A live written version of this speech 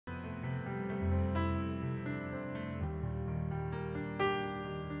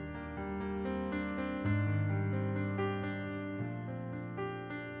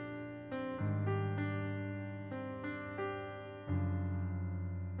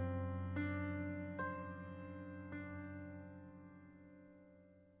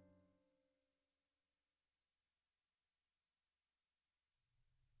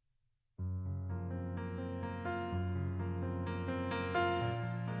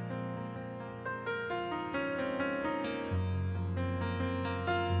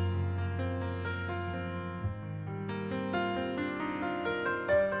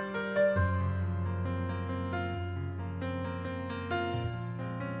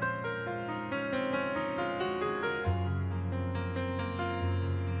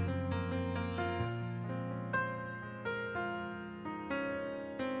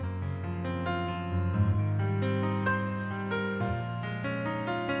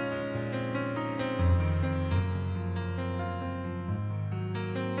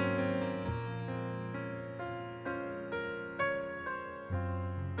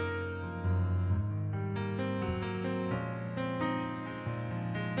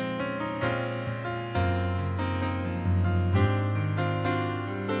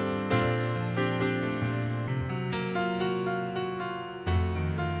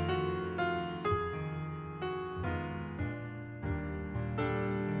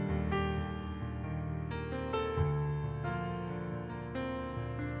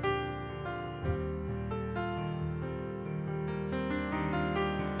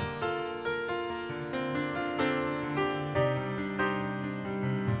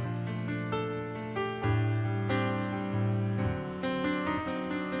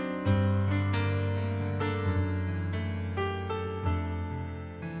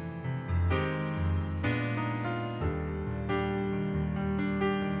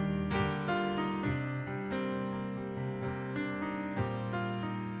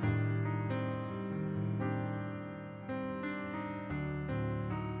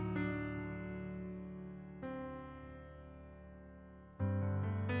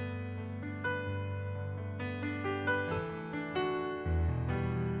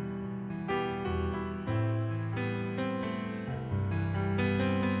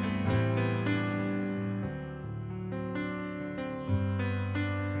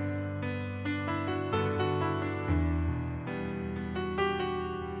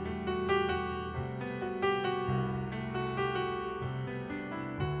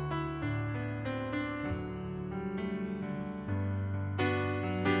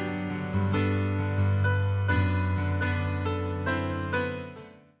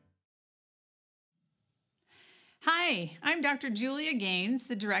Hi, I'm Dr. Julia Gaines,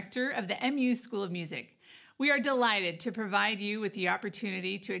 the director of the MU School of Music. We are delighted to provide you with the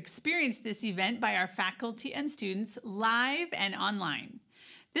opportunity to experience this event by our faculty and students live and online.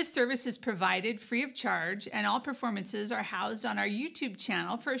 This service is provided free of charge, and all performances are housed on our YouTube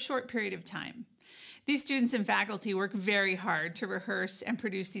channel for a short period of time. These students and faculty work very hard to rehearse and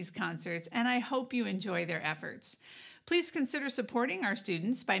produce these concerts, and I hope you enjoy their efforts. Please consider supporting our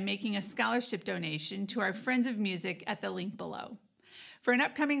students by making a scholarship donation to our Friends of Music at the link below. For an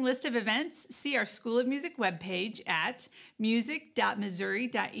upcoming list of events, see our School of Music webpage at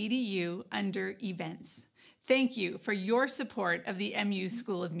music.missouri.edu under Events. Thank you for your support of the MU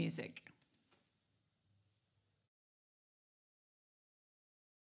School of Music.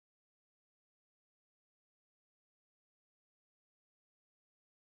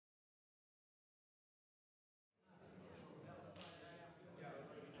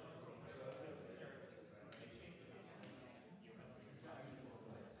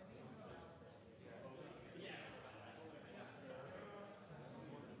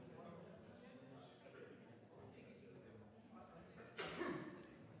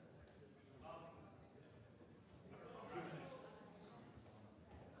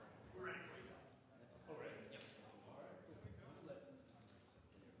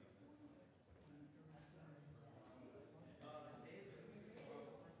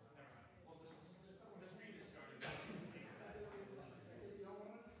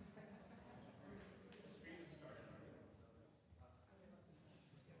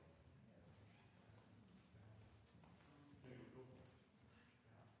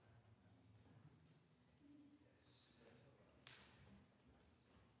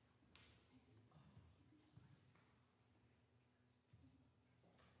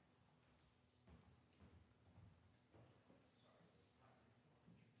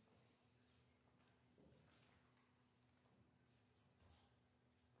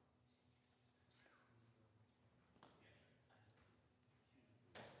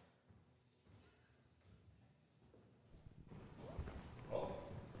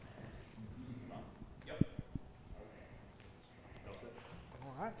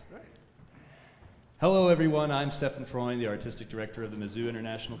 Hello everyone, I'm Stefan Freund, the Artistic Director of the Mizzou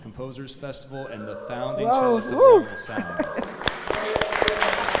International Composers Festival and the founding cellist of Alarm Sound.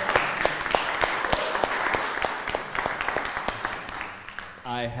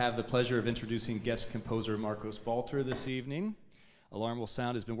 I have the pleasure of introducing guest composer Marcos Balter this evening. Alarm Will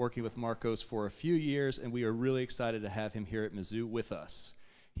Sound has been working with Marcos for a few years, and we are really excited to have him here at Mizzou with us.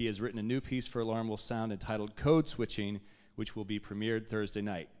 He has written a new piece for Alarm Will Sound entitled Code Switching, which will be premiered Thursday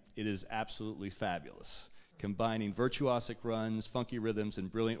night. It is absolutely fabulous, combining virtuosic runs, funky rhythms, and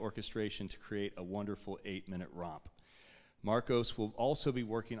brilliant orchestration to create a wonderful 8-minute romp. Marcos will also be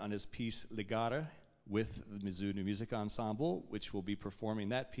working on his piece Legare with the Mizzou New Music Ensemble, which will be performing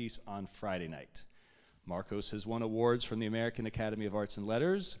that piece on Friday night. Marcos has won awards from the American Academy of Arts and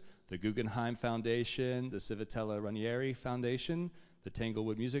Letters, the Guggenheim Foundation, the Civitella Ranieri Foundation, the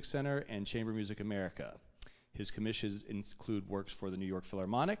Tanglewood Music Center, and Chamber Music America. His commissions include works for the New York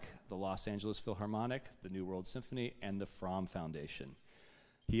Philharmonic, the Los Angeles Philharmonic, the New World Symphony, and the Fromm Foundation.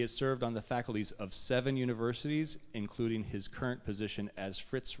 He has served on the faculties of 7 universities, including his current position as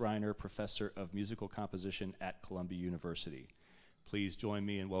Fritz Reiner Professor of Musical Composition at Columbia University. Please join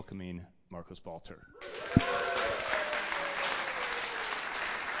me in welcoming Marcos Balter.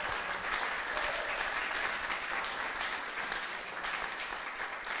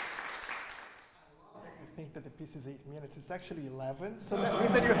 I think that the piece is 8 minutes. It's actually 11, so that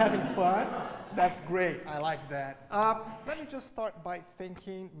means that you're having fun. That's great. I like that. Let me just start by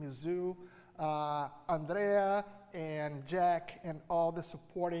thanking Mizzou, Andrea, and Jack, and all the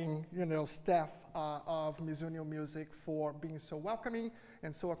supporting, staff of Mizzou New Music for being so welcoming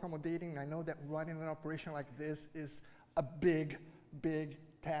and so accommodating. I know that running an operation like this is a big, big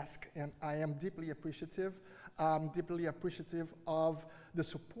task, and I am deeply appreciative. Deeply appreciative of the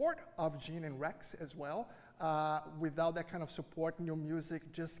support of Gene and Rex as well. Without that kind of support, new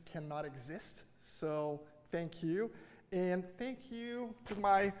music just cannot exist. So thank you. And thank you to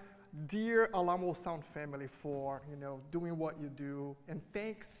my dear Alarm Will Sound family for doing what you do. And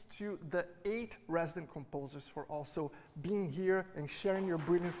thanks to the 8 resident composers for also being here and sharing your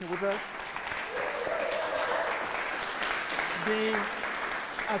brilliancy with us. Being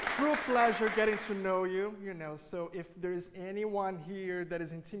a true pleasure getting to know you, so if there is anyone here that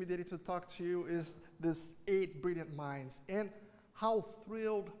is intimidated to talk to you, is this 8 brilliant minds. And how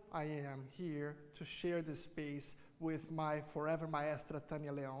thrilled I am here to share this space with my forever maestra,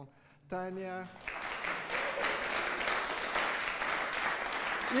 Tania León. Tania.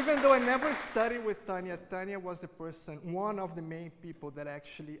 Even though I never studied with Tania, Tania was the person, one of the main people that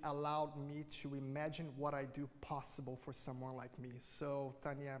actually allowed me to imagine what I do possible for someone like me. So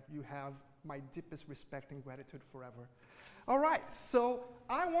Tania, you have my deepest respect and gratitude forever. All right, so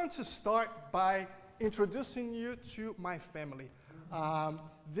I want to start by introducing you to my family.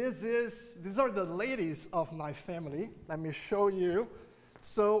 These are the ladies of my family. Let me show you.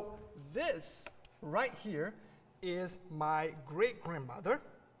 So this right here is my great-grandmother.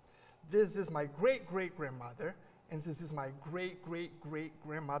 This is my great-great-grandmother, and this is my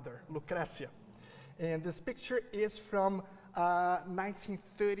great-great-great-grandmother, Lucrecia. And this picture is from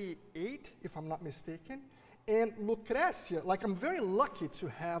 1938, if I'm not mistaken. And Lucrecia, like I'm very lucky to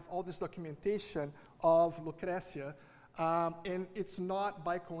have all this documentation of Lucrecia, and it's not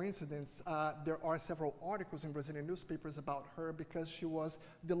by coincidence. There are several articles in Brazilian newspapers about her because she was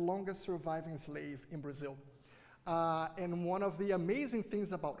the longest surviving slave in Brazil. And one of the amazing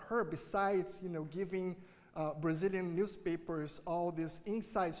things about her, besides giving Brazilian newspapers all these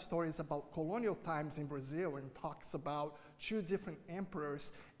inside stories about colonial times in Brazil, and talks about 2 different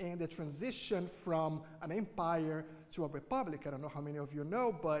emperors and the transition from an empire to a republic. I don't know how many of you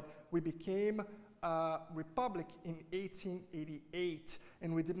know, but we became a republic in 1888,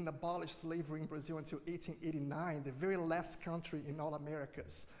 and we didn't abolish slavery in Brazil until 1889, the very last country in all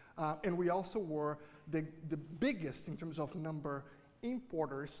Americas. And we also were the biggest, in terms of number,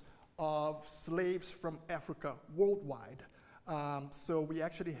 importers of slaves from Africa worldwide. So we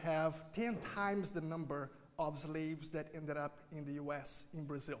actually have 10 times the number of slaves that ended up in the US, in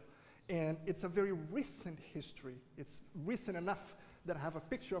Brazil. And it's a very recent history. It's recent enough that I have a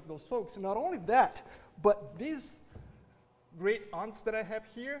picture of those folks. And not only that, but these great aunts that I have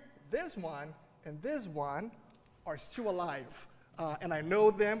here, this one and this one are still alive. And I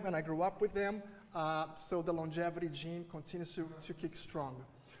know them, and I grew up with them, so the longevity gene continues to kick strong.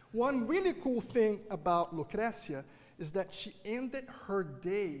 One really cool thing about Lucrecia is that she ended her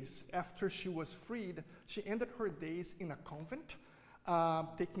days, after she was freed, she ended her days in a convent,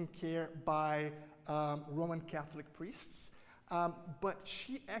 taken care by Roman Catholic priests. But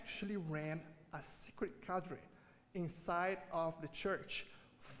she actually ran a secret cadre inside of the church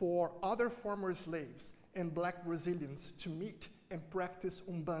for other former slaves and black Brazilians to meet and practice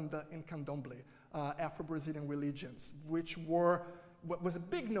Umbanda and Candomblé, Afro-Brazilian religions, which was a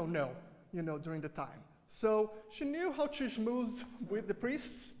big no-no, during the time. So she knew how to schmooze with the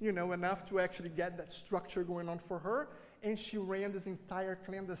priests, enough to actually get that structure going on for her, and she ran this entire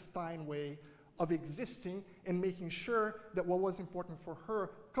clandestine way of existing and making sure that what was important for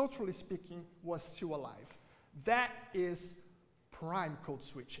her, culturally speaking, was still alive. That is prime code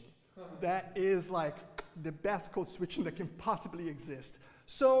switching. That is like the best code switching that can possibly exist.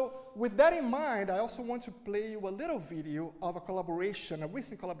 So with that in mind, I also want to play you a little video of a collaboration, a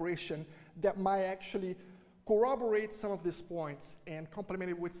recent collaboration that might actually corroborate some of these points and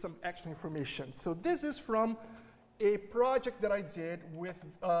complement it with some extra information. So this is from a project that I did with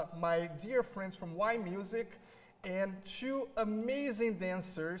my dear friends from Y Music and 2 amazing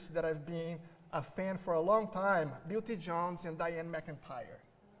dancers that I've been a fan for a long time, Beauty Jones and Diane McIntyre.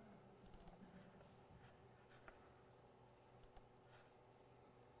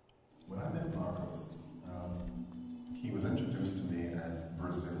 When I met Marcos, he was introduced to me as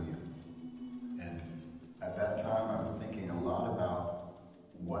Brazilian. And at that time, I was thinking a lot about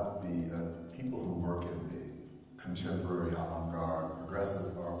what the people who work in the contemporary avant-garde,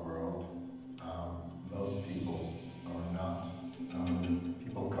 progressive art world, most people are not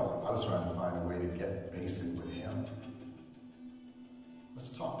people of color. I was trying to find a way to get basic with him.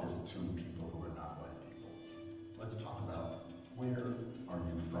 Let's talk as 2 people who are not white people. Let's talk about, where are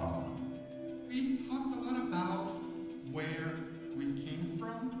you from? We talked a lot about where we came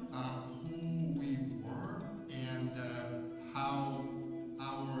from, who we were, and how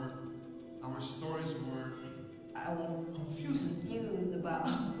our stories were. I was confused about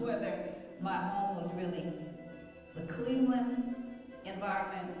whether my home was really the Cleveland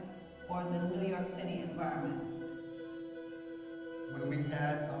environment or the New York City environment. When we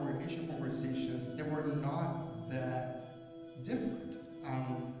had our initial conversations, they were not that different.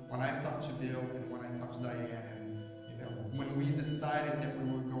 When I talked to Bill and when I talked to Diane, and when we decided that we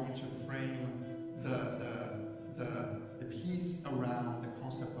were going to frame the piece around the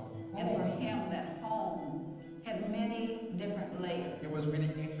concept of home. And for him, that home had many different layers. It was really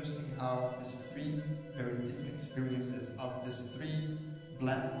interesting how these 3 very different experiences of these 3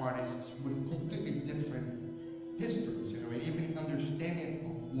 black artists with completely different histories, and even understanding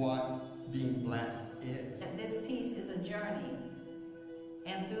of what being black is. That this piece is a journey,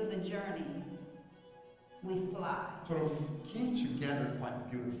 and through the journey, we fly. sort of came together quite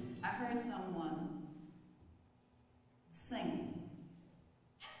beautifully. I heard someone singing.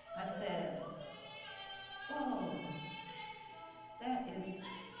 I said, "Whoa, that is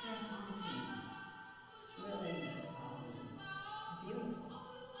very haunting. It's really beautiful."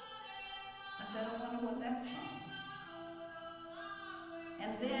 I said, "I wonder what that's from."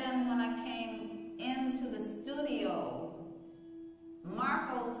 And then when I came into the studio,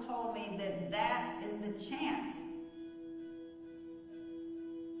 Marcos told me that that is the chant.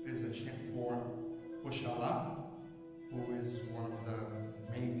 Is a chant for Oshala, who is one of the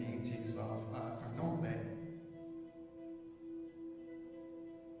main deities of Candomblé.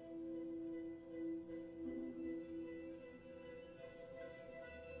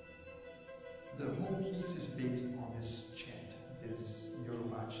 The whole piece is based on this chant, this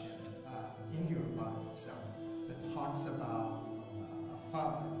Yoruba chant, in Yoruba itself, that talks about a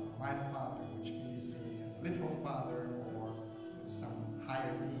father, my father, which can be seen as a literal father or some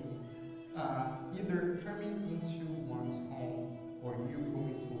higher being, either coming into one's home or you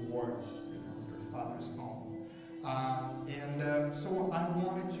going towards your father's home. So I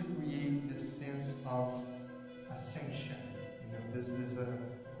wanted to create this sense of ascension, this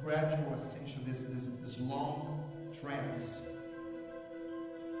gradual ascension, this long trance.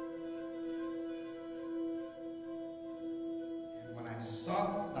 And when I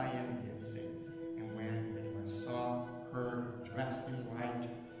saw Diana dancing, and when I saw her dressed in white,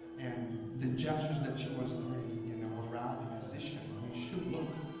 and the gestures that she was doing, around the musicians, she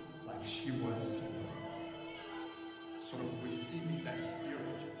looked like she was, sort of receiving that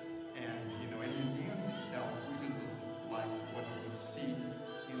spirit. And, and the dance itself really looked like what you would see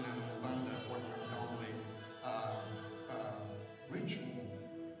in an Umbanda or Candomblé ritual.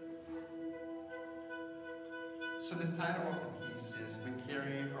 So the title of the piece is "We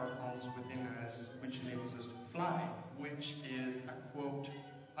Carry Our Homes Within Us, which enables us to fly," which is a quote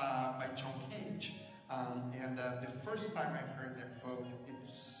by John Cage. And the first time I heard that quote, it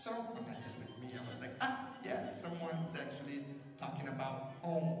so connected with me. I was like, yes, someone's actually talking about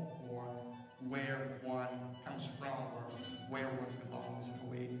home, or where one comes from, or where one belongs in a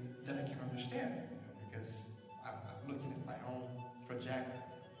way that I can understand. Because I'm looking at my own trajectory,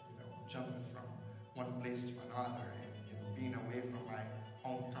 jumping from one place to another, and being away from my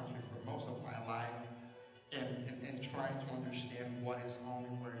home country for most of my life, and trying to understand what is home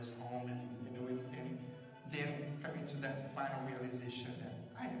and where is home, and then coming to that final realization that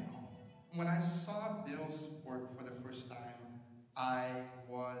I am home. When I saw Bill's work for the first time, I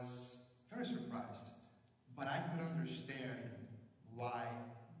was very surprised, but I could understand why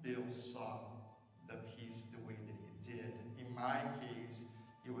Bill saw the piece the way that he did. In my case,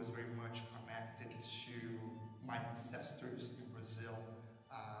 it was very much connected to my ancestors in Brazil,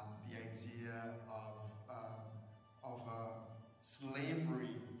 the idea of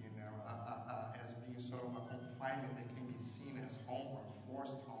slavery, as being sort of a confinement that can be seen as home or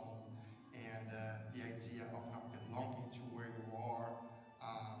forced home, and the idea of not belonging to where you are,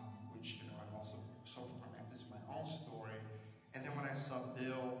 which I also sort of connected to my own story. And then when I saw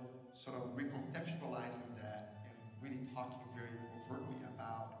Bill sort of recontextualizing that and really talking very overtly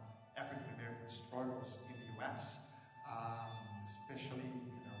about African American struggles in the U.S., especially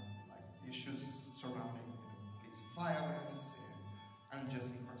like issues surrounding police violence and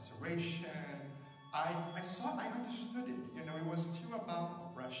unjust incarceration, I understood it. It was still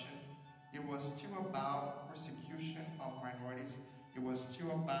about oppression. It was still about persecution of minorities. It was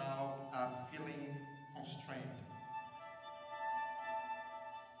still about feeling constrained.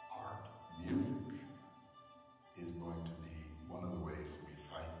 Art, music, is going to be one of the ways we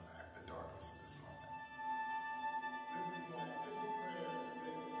fight back the darkness of this moment.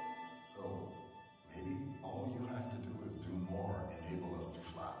 So maybe all you have to do is do more, enable us to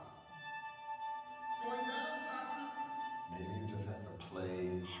fly. Maybe you just have to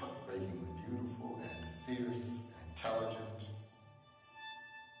play heartbreakingly beautiful and fierce, intelligent.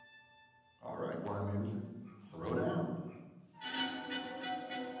 All right, war music, throw down.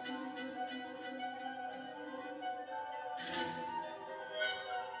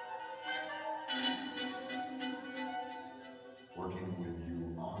 Working with you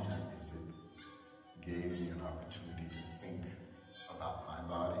on that music gave me an opportunity to think about my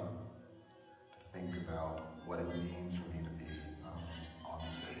body, to think about what it means for me to be on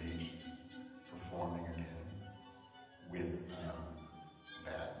stage, performing again, with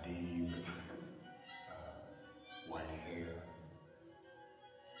Bad D, with white hair.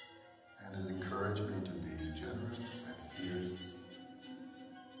 And it encouraged me to be generous and fierce.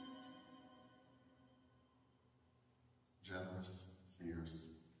 Generous, fierce,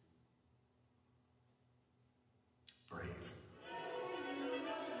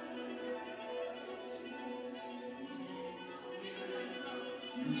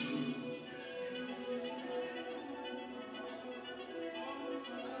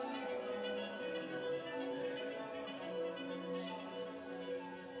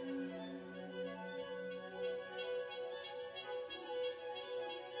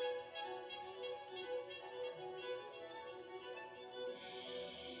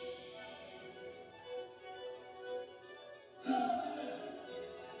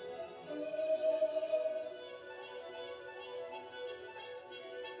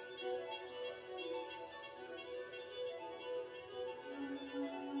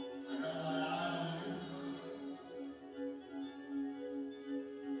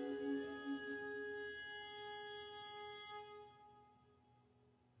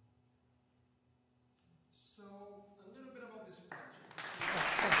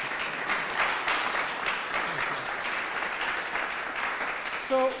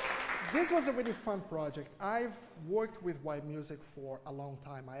 this was a really fun project. I've worked with white music for a long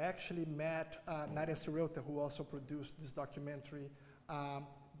time. I actually met Sheryl, who also produced this documentary,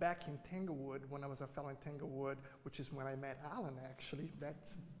 back in Tanglewood, when I was a fellow in Tanglewood, which is when I met Alan, actually.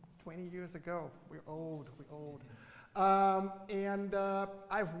 That's 20 years ago. We're old, we're old. I've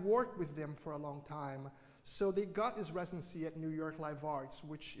worked with them for a long time. So they got this residency at New York Live Arts,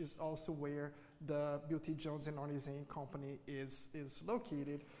 which is also where the Bill T. Jones and Arnie Zane Company is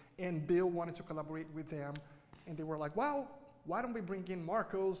located. And Bill wanted to collaborate with them. And they were like, well, why don't we bring in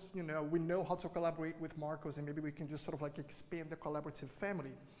Marcos? You know, we know how to collaborate with Marcos, and maybe we can just sort of like expand the collaborative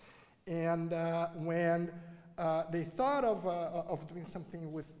family. And when they thought of doing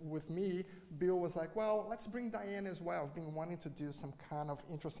something with me, Bill was like, well, let's bring Diane as well. I've been wanting to do some kind of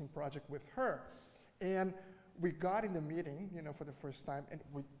interesting project with her. And we got in the meeting, you know, for the first time, and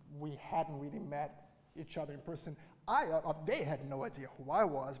we hadn't really met each other in person. They had no idea who I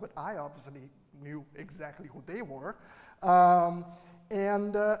was, but I obviously knew exactly who they were.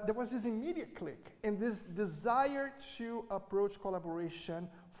 There was this immediate click and this desire to approach collaboration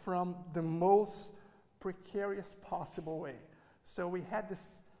from the most precarious possible way. So we had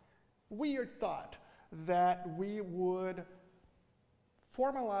this weird thought that we would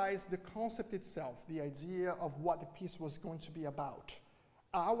formalize the concept itself, the idea of what the piece was going to be about.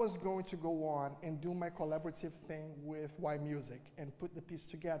 I was going to go on and do my collaborative thing with white music and put the piece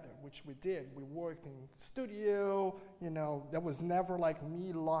together, which we did. We worked in studio, you know, there was never like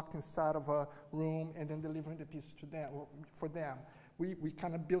me locked inside of a room and then delivering the piece to them, or for them. We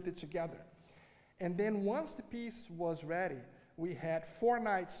kind of built it together. And then once the piece was ready, we had 4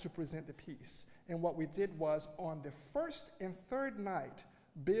 nights to present the piece. And what we did was on the first and third night,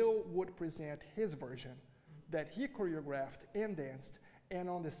 Bill would present his version that he choreographed and danced. And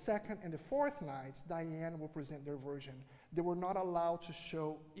on the second and the fourth nights, Diane will present their version. They were not allowed to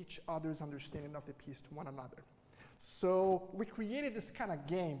show each other's understanding of the piece to one another. So we created this kind of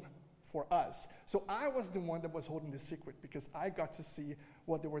game for us. So I was the one that was holding the secret because I got to see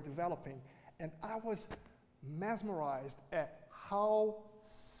what they were developing. And I was mesmerized at how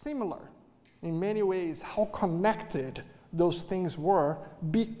similar, in many ways, how connected those things were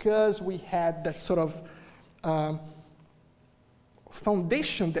because we had that sort of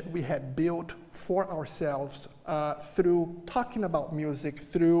foundation that we had built for ourselves through talking about music,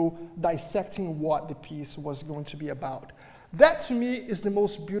 through dissecting what the piece was going to be about. That, to me, is the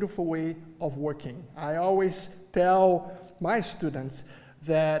most beautiful way of working. I always tell my students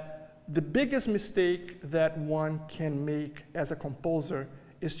that the biggest mistake that one can make as a composer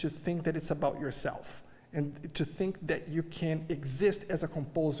is to think that it's about yourself and to think that you can exist as a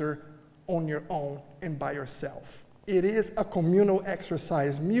composer on your own and by yourself. It is a communal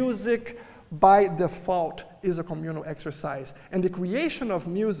exercise. Music, by default, is a communal exercise. And the creation of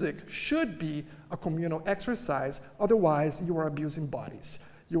music should be a communal exercise. Otherwise, you are abusing bodies.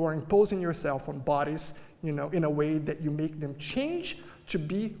 You are imposing yourself on bodies, you know, in a way that you make them change to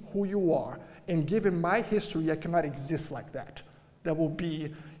be who you are. And given my history, I cannot exist like that. That will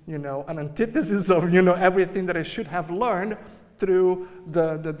be, you know, an antithesis of, you know, everything that I should have learned through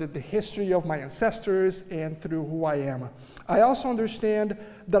the history of my ancestors and through who I am. I also understand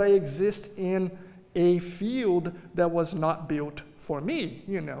that I exist in a field that was not built for me,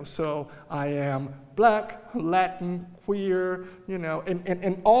 you know, so I am Black, Latin, queer, you know,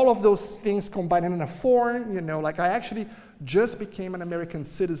 and all of those things combined in a form, you know, like I actually just became an American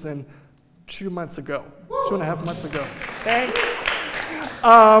citizen 2 months ago, 2.5 months ago. Thanks.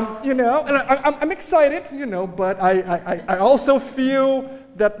 You know, and I'm excited, you know, but I also feel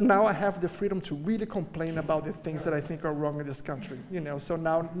that now I have the freedom to really complain about the things that I think are wrong in this country, you know, so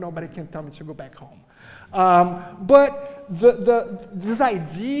now nobody can tell me to go back home. But this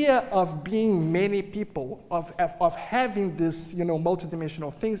idea of being many people, of having this, you know,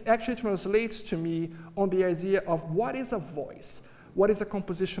 multidimensional things actually translates to me on the idea of what is a voice, what is a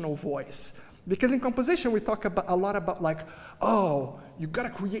compositional voice. Because in composition, we talk about, a lot about like, oh, you gotta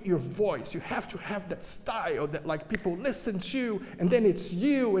create your voice. You have to have that style that like people listen to, and then it's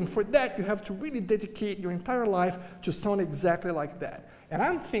you, and for that, you have to really dedicate your entire life to sound exactly like that. And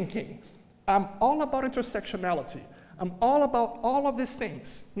I'm thinking, I'm all about intersectionality. I'm all about all of these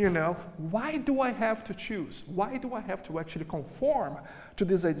things, you know. Why do I have to choose? Why do I have to actually conform to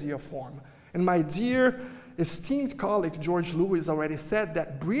this idea of form? And my dear esteemed colleague, George Lewis, already said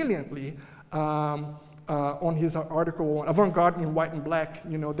that brilliantly on his article on Avant-Garde in White and Black,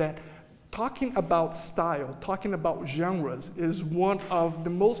 you know, that talking about style, talking about genres is one of the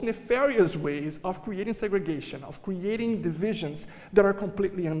most nefarious ways of creating segregation, of creating divisions that are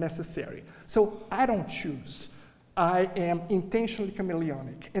completely unnecessary. So I don't choose. I am intentionally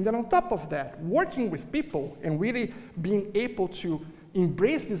chameleonic. And then on top of that, working with people and really being able to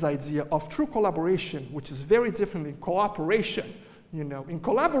embrace this idea of true collaboration, which is very different than cooperation. You know, in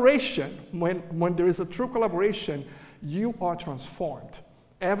collaboration, when there is a true collaboration, you are transformed.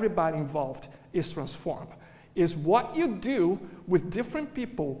 Everybody involved is transformed. Is what you do with different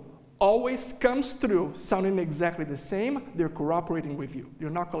people always comes through sounding exactly the same, they're cooperating with you. You're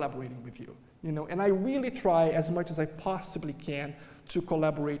not collaborating with you. You know, and I really try as much as I possibly can to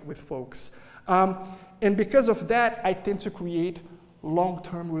collaborate with folks. And because of that, I tend to create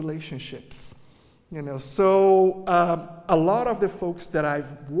long-term relationships. You know, so a lot of the folks that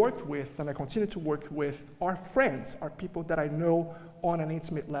I've worked with and I continue to work with are friends, are people that I know on an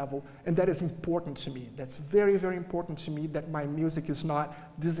intimate level, and that is important to me. That's very, very important to me, that my music is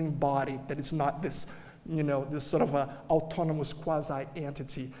not disembodied, that it's not this, you know, this sort of a autonomous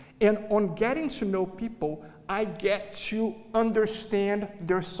quasi-entity. And on getting to know people, I get to understand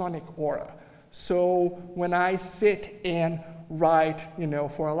their sonic aura. So when I sit and write, you know,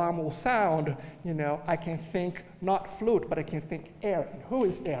 for Alarm Will Sound, you know, I can think not flute, but I can think Aaron. Who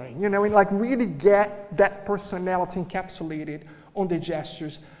is Aaron? You know, and like really get that personality encapsulated on the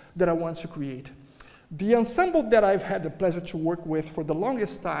gestures that I want to create. The ensemble that I've had the pleasure to work with for the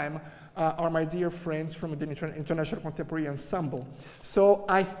longest time are my dear friends from the International Contemporary Ensemble. So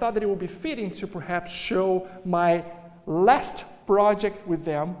I thought that it would be fitting to perhaps show my last project with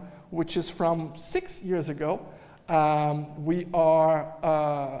them, which is from 6 years ago. We are,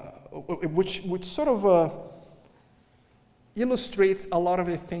 which sort of illustrates a lot of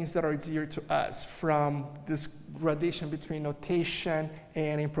the things that are dear to us, from this gradation between notation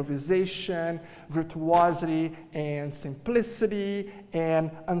and improvisation, virtuosity and simplicity,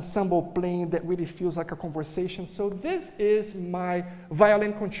 and ensemble playing that really feels like a conversation. So this is my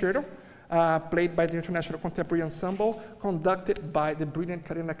violin concerto, played by the International Contemporary Ensemble, conducted by the brilliant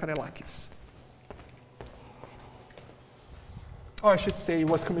Karina Kanelakis. Or I should say it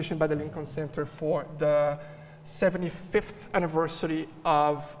was commissioned by the Lincoln Center for the 75th anniversary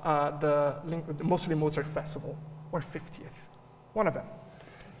of the Mostly Mozart Festival, or 50th, one of them.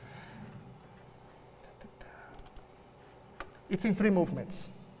 It's in 3 movements.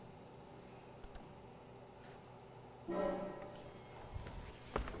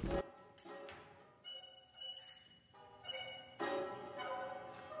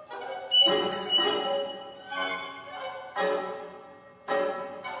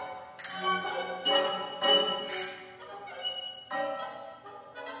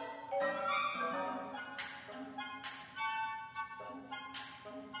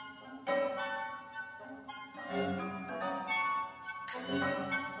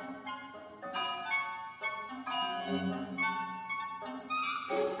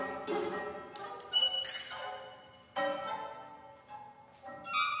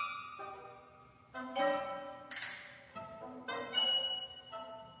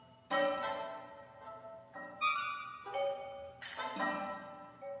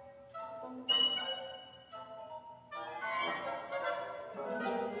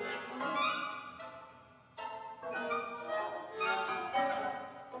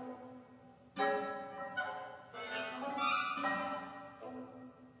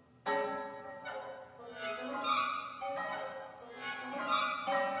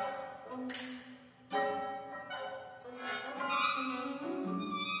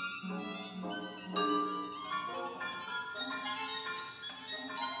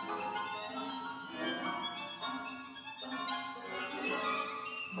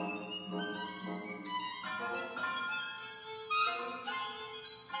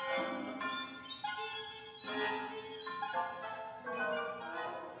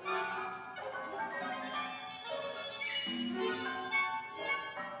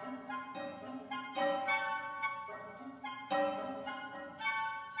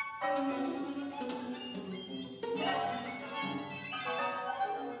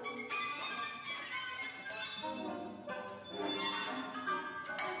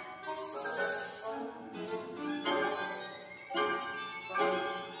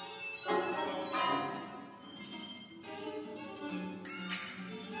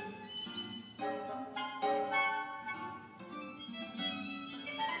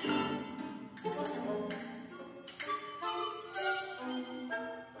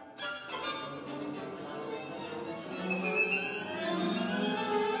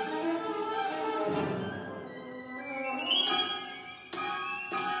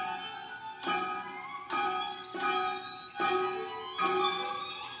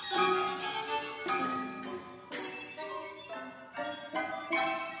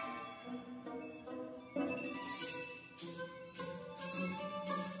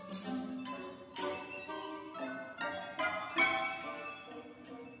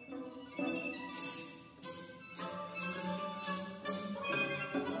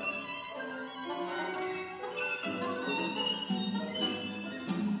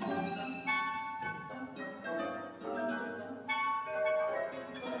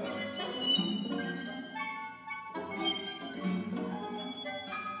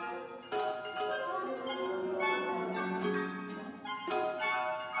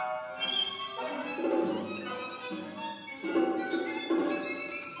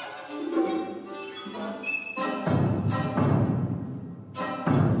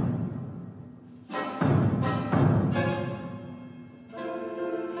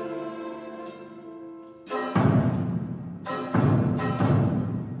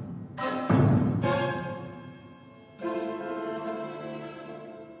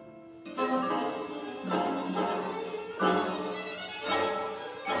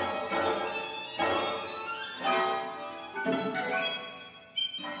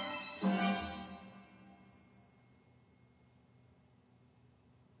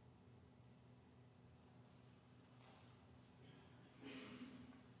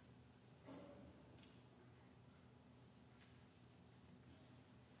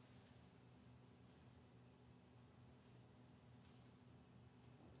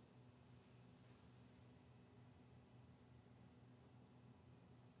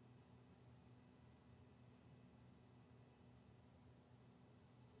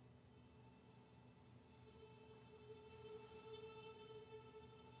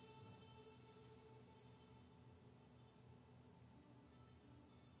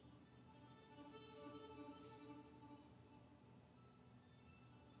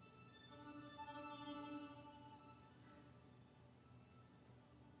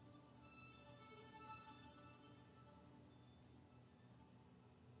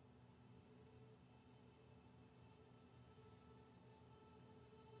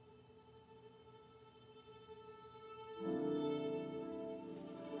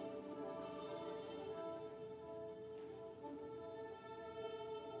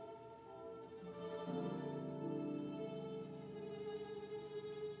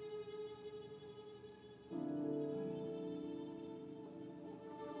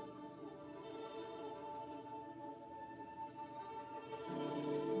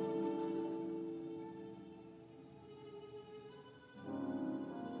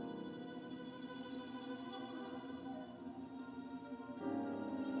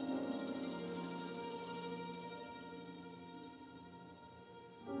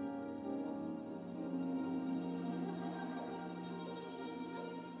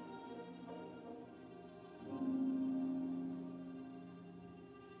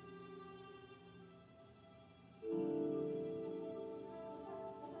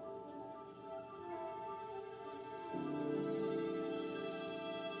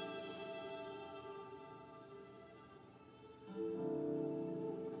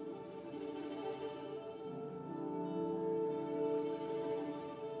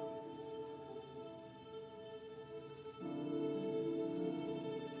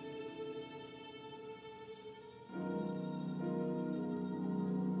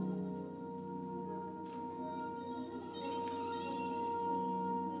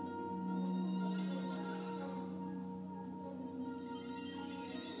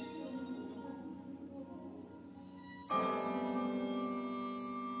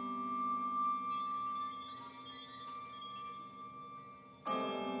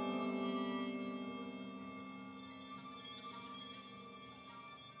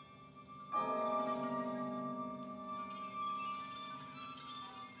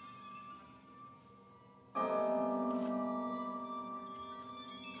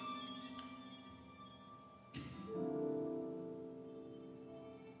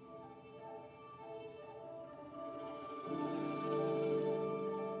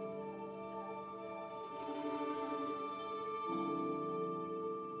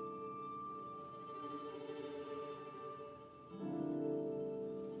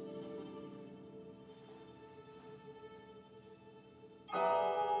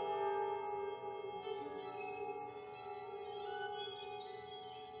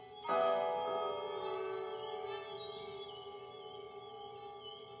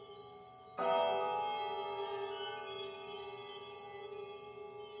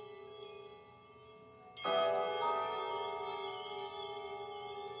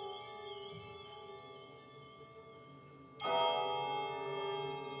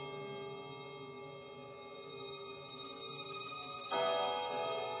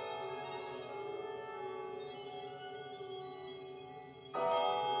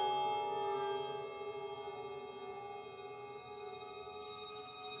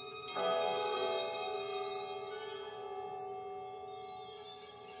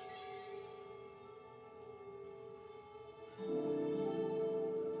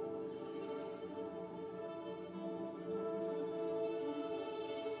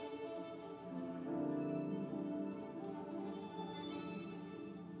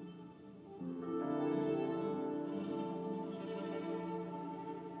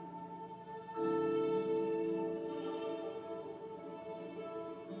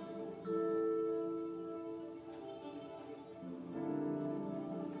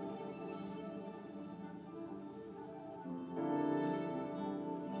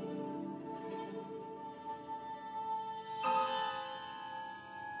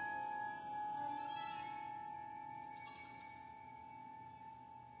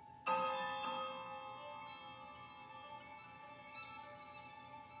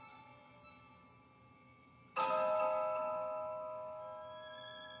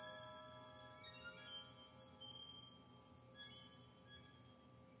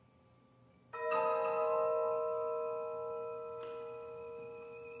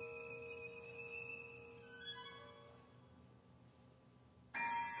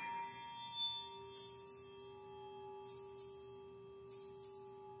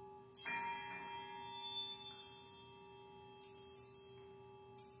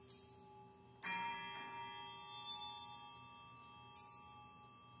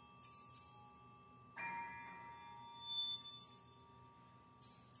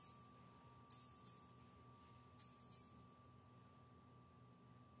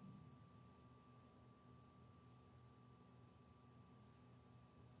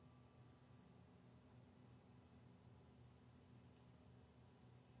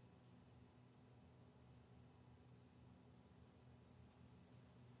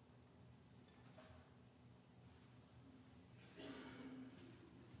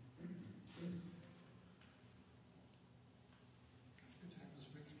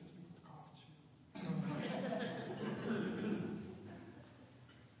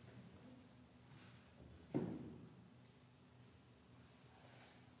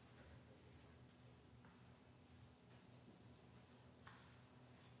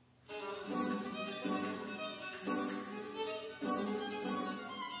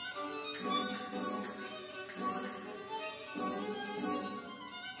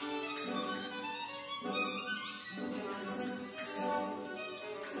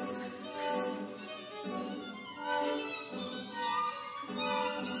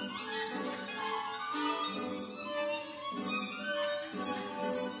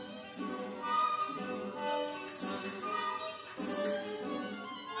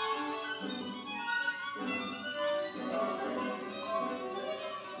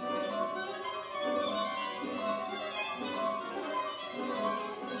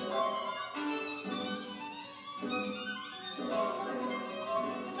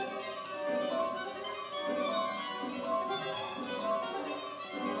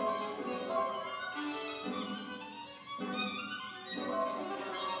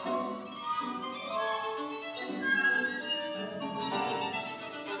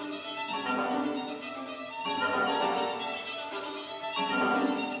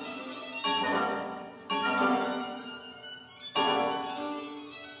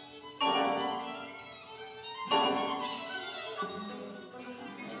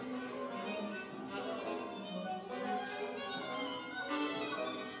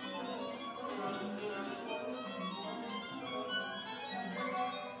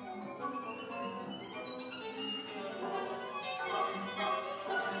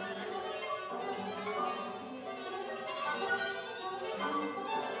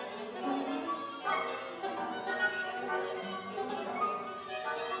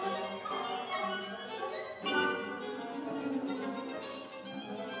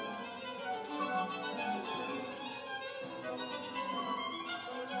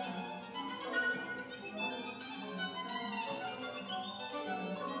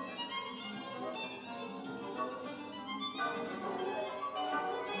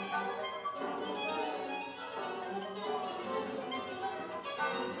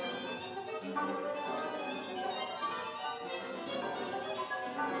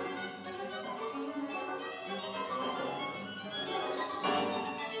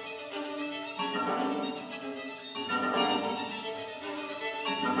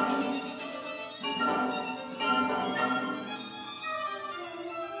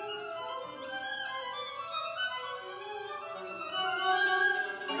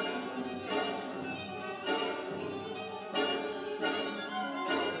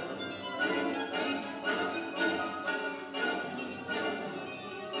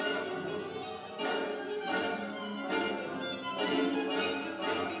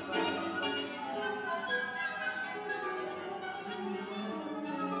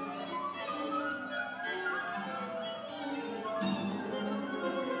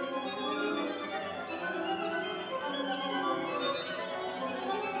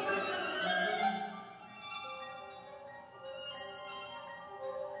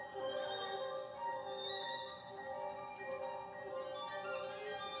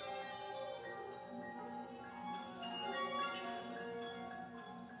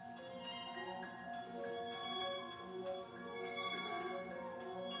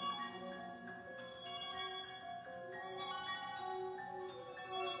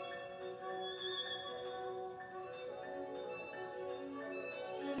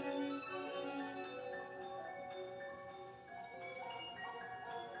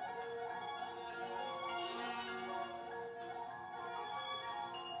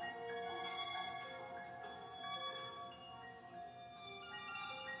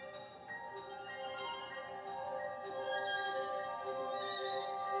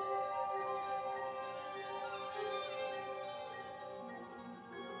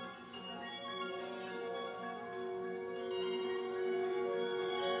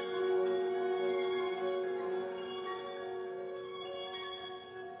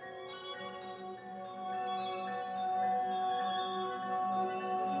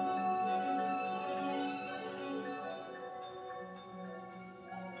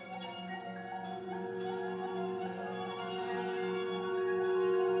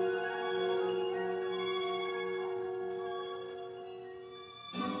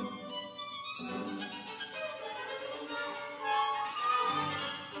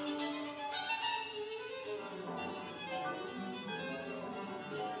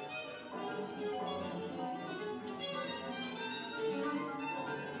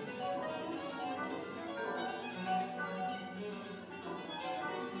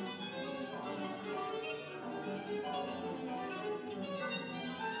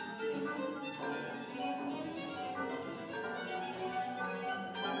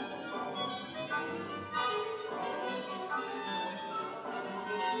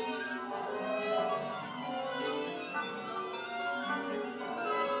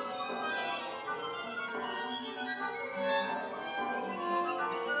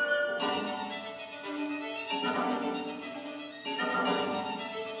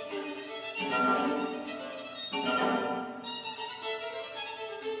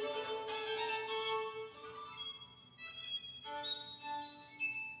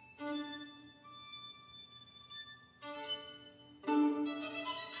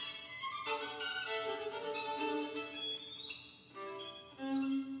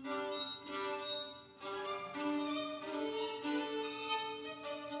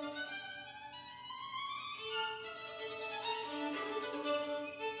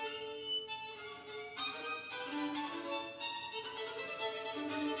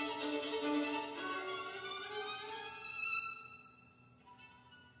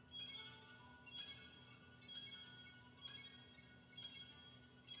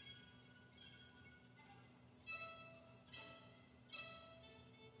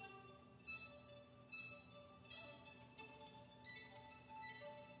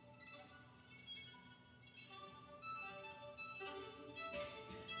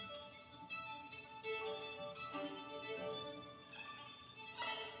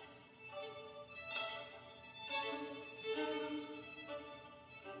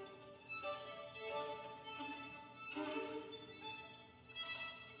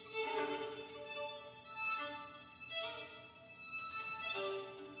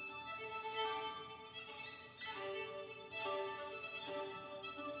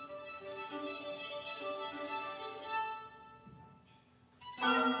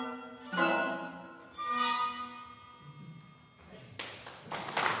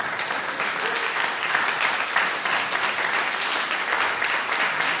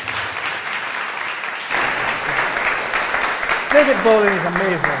 David Bowling is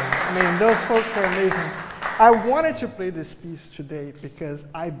amazing. I mean, those folks are amazing. I wanted to play this piece today because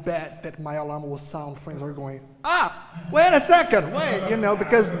I bet that my alarm will sound friends are going, wait a second, wait, you know,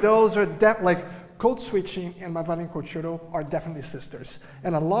 because those are like code switching and my violin concerto are definitely sisters.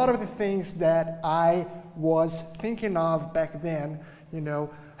 And a lot of the things that I was thinking of back then, you know,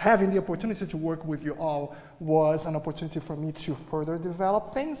 having the opportunity to work with you all was an opportunity for me to further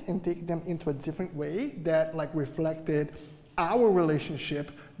develop things and take them into a different way that like reflected our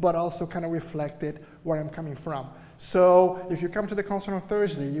relationship, but also kind of reflected where I'm coming from. So if you come to the concert on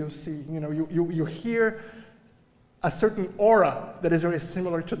Thursday, you'll see, you know, you hear a certain aura that is very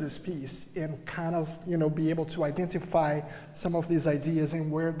similar to this piece and kind of, you know, be able to identify some of these ideas and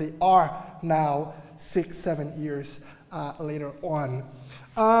where they are now 6-7 years later on.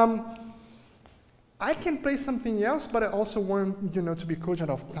 I can play something else, but I also want, you know, to be cogent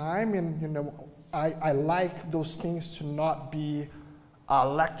of time, and, you know, I like those things to not be a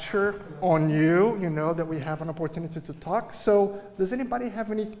lecture on you, you know, that we have an opportunity to talk. So does anybody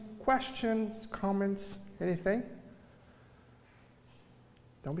have any questions, comments, anything?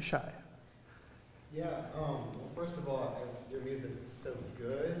 Don't be shy. Yeah, well, first of all, your music is so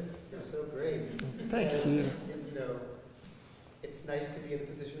good. You're so great. Thank you. You know, it's nice to be in the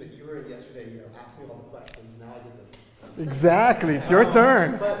position that you were in yesterday, you know, asking all the questions. Now I get to. Exactly, it's your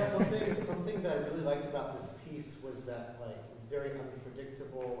turn. But something that I really liked about this piece was that, like, it was very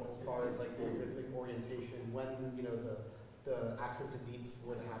unpredictable as far as, like, the rhythmic orientation, when, you know, the accented beats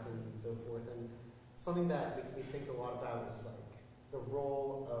would happen and so forth. And something that makes me think a lot about is, like, the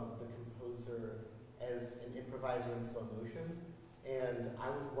role of the composer as an improviser in slow motion. And I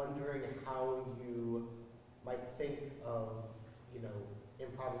was wondering how you might think of, you know,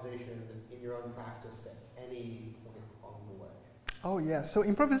 improvisation in your own practice at any point along the way. Oh yeah, so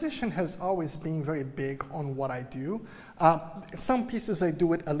improvisation has always been very big on what I do. Some pieces I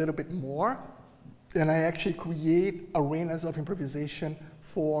do it a little bit more, and I actually create arenas of improvisation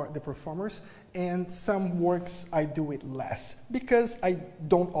for the performers. And some works I do it less because I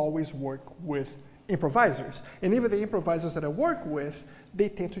don't always work with improvisers. And even the improvisers that I work with, they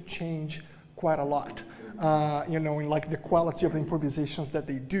tend to change quite a lot, you know, in like the quality of the improvisations that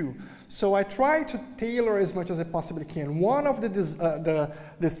they do. So I try to tailor as much as I possibly can. One of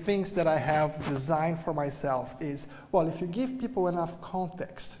the things that I have designed for myself is, well, if you give people enough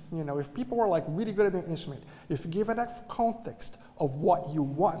context, you know, if people are like really good at an instrument, if you give enough context of what you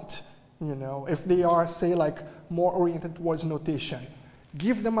want, you know, if they are, say, like more oriented towards notation,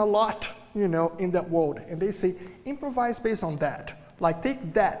 give them a lot, you know, in that world. And they say, improvise based on that. Like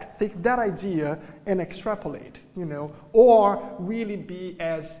take that idea and extrapolate, you know, or really be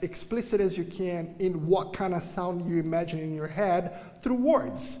as explicit as you can in what kind of sound you imagine in your head through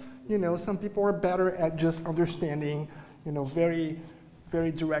words. You know, some people are better at just understanding, you know, very,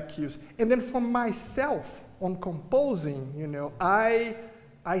 very direct cues. And then for myself on composing, you know, I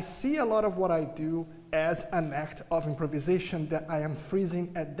see a lot of what I do as an act of improvisation that I am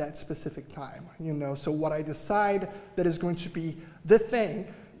freezing at that specific time, you know. So what I decide that is going to be the thing,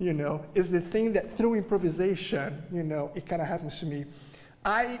 you know, is the thing that through improvisation, you know, it kind of happens to me.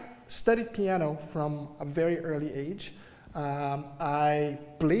 I studied piano from a very early age. I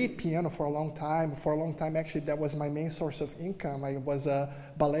played piano for a long time. For a long time, actually, that was my main source of income. I was a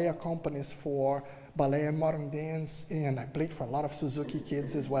ballet accompanist for ballet and modern dance, and I played for a lot of Suzuki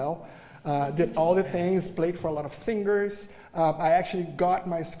kids as well. Did all the things, played for a lot of singers. I actually got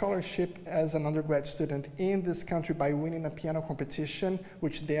my scholarship as an undergrad student in this country by winning a piano competition,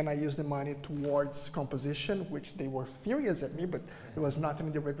 which then I used the money towards composition, which they were furious at me, but there was nothing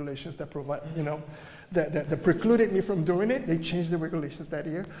in the regulations that provide, you know, that precluded me from doing it. They changed the regulations that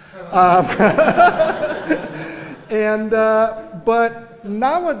year. But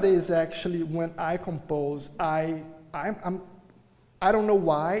nowadays, actually, when I compose, I don't know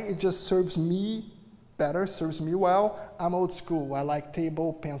why, it just serves me better, serves me well. I'm old school. I like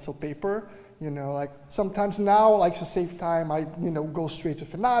table, pencil, paper. You know, like sometimes now, like to save time, I, you know, go straight to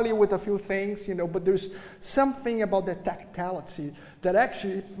finale with a few things, you know, but there's something about the tactility that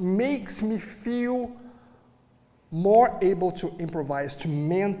actually makes me feel more able to improvise, to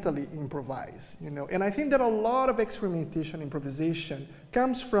mentally improvise, you know. And I think that a lot of experimentation, improvisation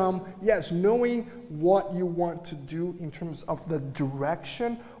comes from, yes, knowing what you want to do in terms of the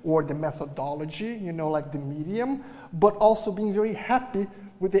direction or the methodology, you know, like the medium, but also being very happy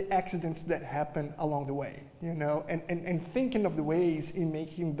with the accidents that happen along the way, you know, and thinking of the ways in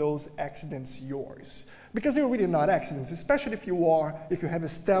making those accidents yours. Because they're really not accidents, especially if you have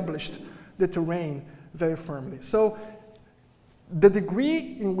established the terrain very firmly. So The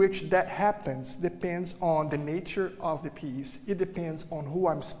degree in which that happens depends on the nature of the piece. It depends on who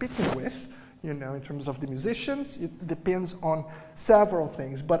I'm speaking with, you know, in terms of the musicians. It depends on several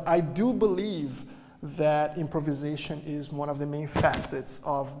things. But I do believe that improvisation is one of the main facets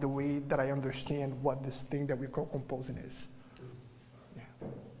of the way that I understand what this thing that we call composing is. Yeah.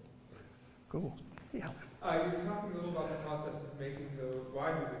 Cool. Yeah. You're talking a little about the process of making the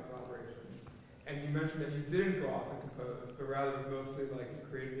wide music collaboration, and you mentioned that you didn't go off and compose, but rather you mostly like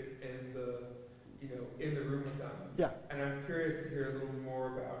created it in the, you know, in the room with them. Yeah. And I'm curious to hear a little more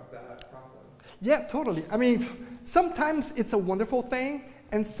about that process. Yeah, totally. I mean, sometimes it's a wonderful thing,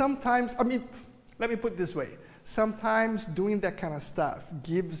 and sometimes, I mean, let me put it this way. Sometimes doing that kind of stuff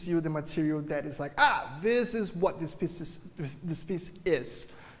gives you the material that is like, ah, this is what this piece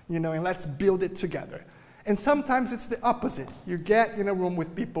is, you know, and let's build it together. And sometimes it's the opposite. You get in a room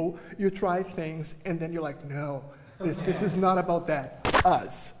with people, you try things, and then you're like, no, this piece is not about that.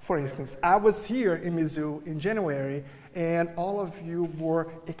 Us, for instance. I was here in Mizzou in January, and all of you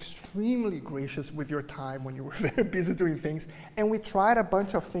were extremely gracious with your time when you were very busy doing things. And we tried a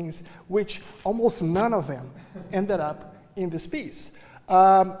bunch of things, which almost none of them ended up in this piece.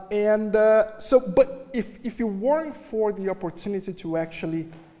 But if it weren't for the opportunity to actually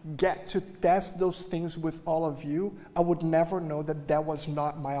get to test those things with all of you, I would never know that that was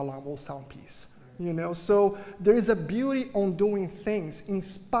not my Alarm Will Sound piece. You know, so there is a beauty on doing things in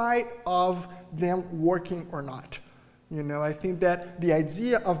spite of them working or not. You know, I think that the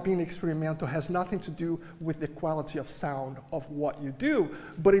idea of being experimental has nothing to do with the quality of sound of what you do,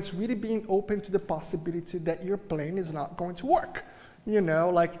 but it's really being open to the possibility that your playing is not going to work. You know,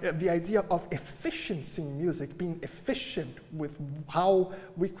 like the idea of efficiency in music, being efficient with how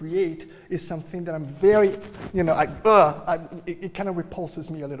we create is something that I'm very, you know, it kind of repulses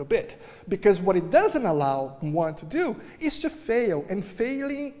me a little bit. Because what it doesn't allow one to do is to fail, and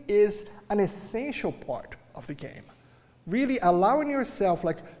failing is an essential part of the game. Really allowing yourself,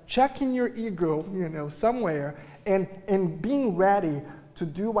 like checking your ego, you know, somewhere, and being ready to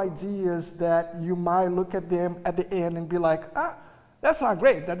do ideas that you might look at them at the end and be like, ah, that's not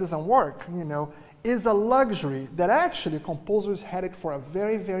great, that doesn't work, you know, is a luxury that actually composers had it for a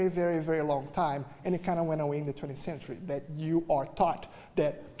very, very, very, very long time, and it kind of went away in the 20th century, that you are taught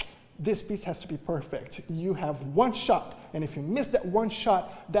that this piece has to be perfect. You have one shot, and if you miss that one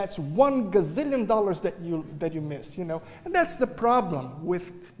shot, that's $1 gazillion that you missed, you know? And that's the problem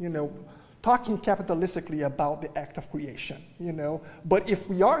with, you know, talking capitalistically about the act of creation, you know? But if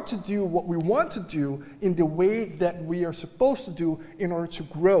we are to do what we want to do in the way that we are supposed to do in order to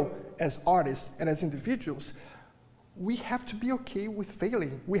grow as artists and as individuals, we have to be okay with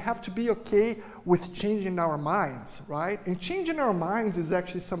failing. We have to be okay with changing our minds, right? And changing our minds is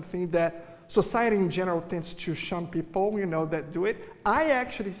actually something that society in general tends to shun people, you know, that do it. I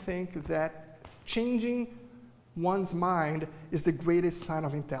actually think that changing one's mind is the greatest sign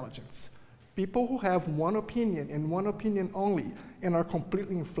of intelligence. People who have one opinion and one opinion only and are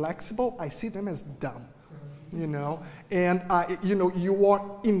completely inflexible, I see them as dumb, you know? And, you know, you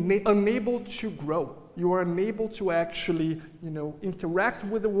are unable to grow. You are unable to actually, you know, interact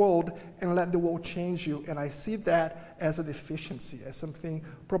with the world and let the world change you. And I see that as a deficiency, as something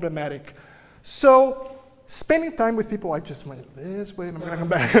problematic. So spending time with people, I just went this way and I'm gonna come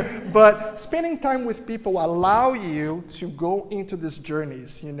back. But spending time with people allow you to go into these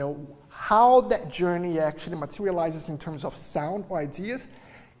journeys, you know, how that journey actually materializes in terms of sound or ideas,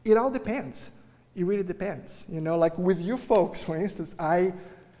 it all depends. It really depends. You know, like with you folks, for instance, I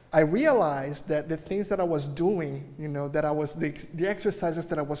realized that the things that I was doing, you know, that I was, the exercises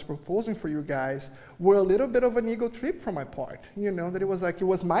that I was proposing for you guys were a little bit of an ego trip from my part, you know, that it was like, it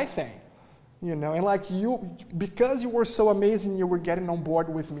was my thing, you know, and like you, because you were so amazing, you were getting on board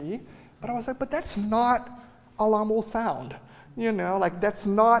with me, but I was like, but that's not Alarm Will Sound, you know, like that's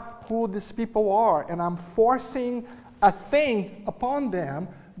not who these people are, and I'm forcing a thing upon them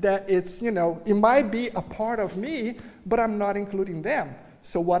that it's, you know, it might be a part of me, but I'm not including them.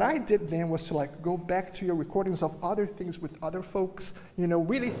 So what I did then was to like go back to your recordings of other things with other folks, you know,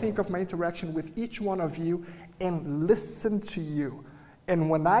 really think of my interaction with each one of you and listen to you. And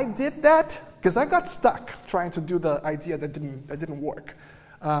when I did that, because I got stuck trying to do the idea that didn't work.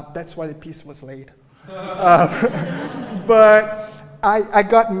 That's why the piece was late. But I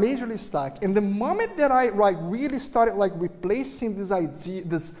got majorly stuck. And the moment that I like really started like replacing this idea,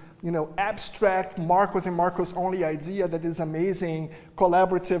 this, you know, abstract Marcos and Marcos only idea that is amazing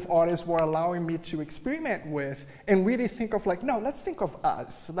collaborative artists were allowing me to experiment with, and really think of like, no, let's think of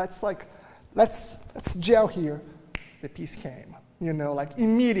us. Let's gel here. The piece came, you know, like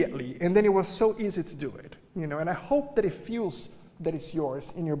immediately. And then it was so easy to do it, you know, and I hope that it feels that is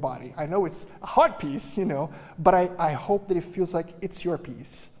yours in your body. I know it's a hard piece, you know, but I hope that it feels like it's your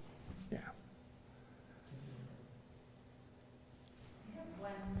piece. Yeah. I have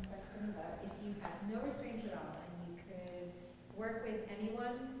one question about if you had no restraints at all and you could work with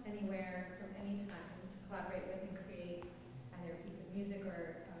anyone, anywhere, from any time to collaborate with and create either a piece of music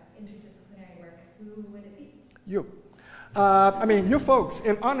or interdisciplinary work, who would it be? You. I mean, you folks,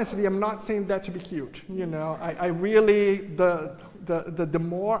 and honestly, I'm not saying that to be cute, you know. I really, the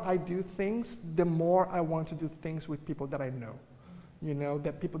more I do things, the more I want to do things with people that I know, you know,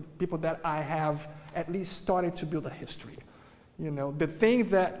 that people that I have at least started to build a history, you know. The thing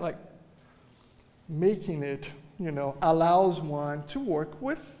that, like, making it, you know, allows one to work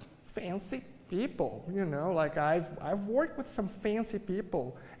with fancy people, you know, like I've worked with some fancy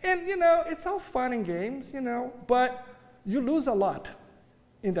people, and, you know, it's all fun and games, you know, but you lose a lot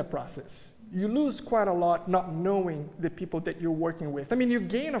in that process. You lose quite a lot not knowing the people that you're working with. I mean, you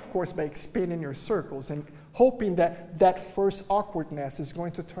gain, of course, by expanding your circles and hoping that that first awkwardness is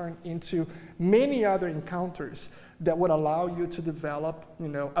going to turn into many other encounters that would allow you to develop, you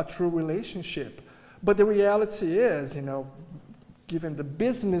know, a true relationship. But the reality is, you know, given the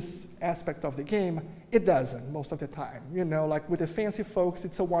business aspect of the game, it doesn't most of the time. You know, like with the fancy folks,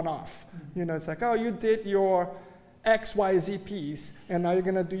 it's a one-off. You know, it's like, oh, you did your XYZ piece, and now you're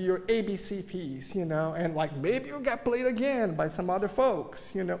gonna do your ABC piece, you know, and like maybe you got played again by some other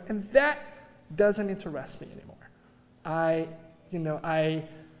folks, you know, and that doesn't interest me anymore. I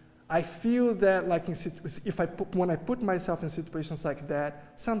feel that like when I put myself in situations like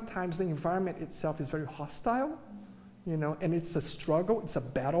that, sometimes the environment itself is very hostile, you know, and it's a struggle, it's a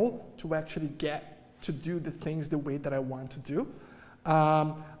battle to actually get to do the things the way that I want to do.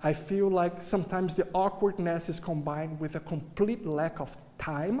 I feel like sometimes the awkwardness is combined with a complete lack of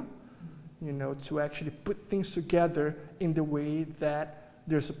time, you know, to actually put things together in the way that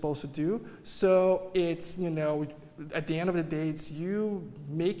they're supposed to do. So it's, you know, at the end of the day, it's you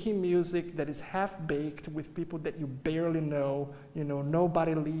making music that is half-baked with people that you barely know, you know,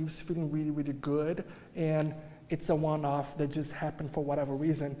 nobody leaves feeling really, really good, and it's a one-off that just happened for whatever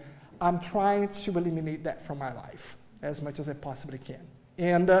reason. I'm trying to eliminate that from my life as much as I possibly can.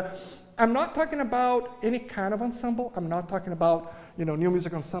 And I'm not talking about any kind of ensemble. I'm not talking about, you know, new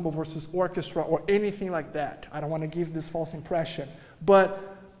music ensemble versus orchestra or anything like that. I don't want to give this false impression.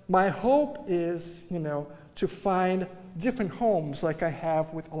 But my hope is, you know, to find different homes like I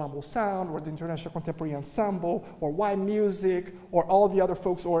have with Ensemble Sound or the International Contemporary Ensemble or Y Music or all the other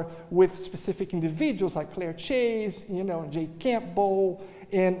folks, or with specific individuals like Claire Chase, you know, Jay Campbell,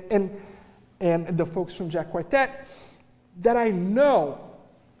 and the folks from Jack Quartet that I know,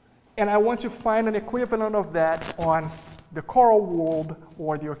 and I want to find an equivalent of that on the choral world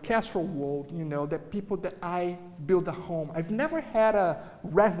or the orchestral world, you know, that people that I build a home. I've never had a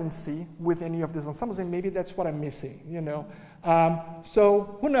residency with any of these ensembles, and maybe that's what I'm missing, you know.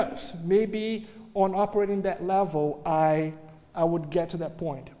 So who knows? Maybe on operating that level, I would get to that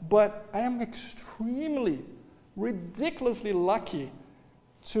point. But I am extremely, ridiculously lucky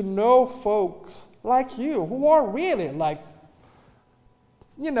to know folks like you who are really, like,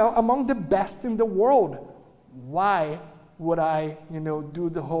 you know, among the best in the world. Why would I, you know, do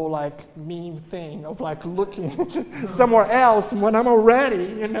the whole like meme thing of like looking somewhere else when I'm already,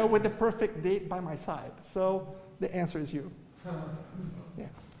 you know, with the perfect date by my side? So the answer is you. Yeah.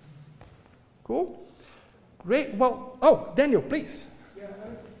 Cool. Great. Well, oh, Daniel, please. Yeah,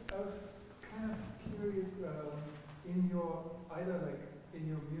 I was kind of curious in your, either like in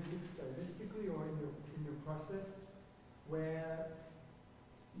your music stylistically or in your process, where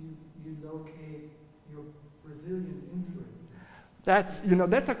you locate your Brazilian influence. That's, you know,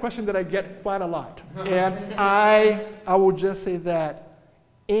 that's a question that I get quite a lot. And I will just say that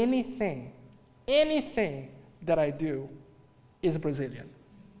anything that I do is Brazilian.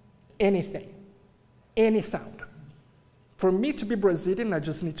 Anything, any sound. For me to be Brazilian, I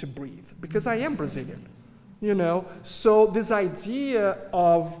just need to breathe, because I am Brazilian, you know? So this idea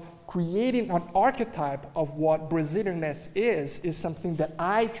of creating an archetype of what Brazilianness is something that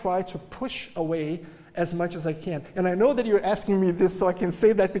I try to push away as much as I can. And I know that you're asking me this so I can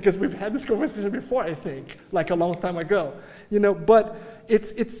say that because we've had this conversation before, I think, like a long time ago. You know, but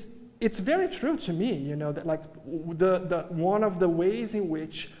it's very true to me, you know, that like the one of the ways in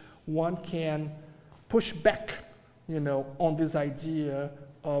which one can push back, you know, on this idea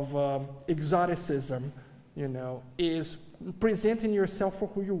of exoticism, you know, is presenting yourself for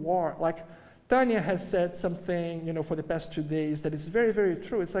who you are. Like Tania has said something, you know, for the past 2 days that is very, very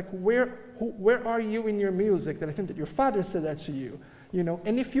true. It's like, where are you in your music? That I think that your father said that to you, you know.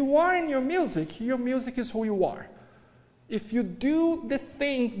 And if you are in your music is who you are. If you do the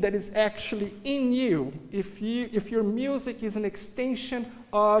thing that is actually in you, if your music is an extension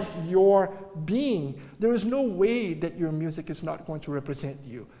of your being, there is no way that your music is not going to represent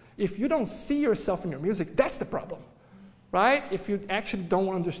you. If you don't see yourself in your music, that's the problem, right? If you actually don't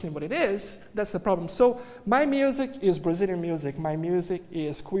understand what it is, that's the problem. So my music is Brazilian music. My music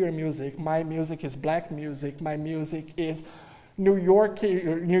is queer music. My music is black music. My music is New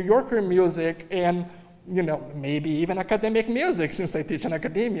Yorker music, and maybe even academic music, since I teach in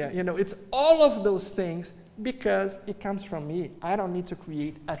academia. It's all of those things because it comes from me. I don't need to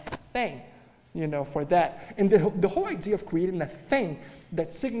create a thing, for that. And the whole idea of creating a thing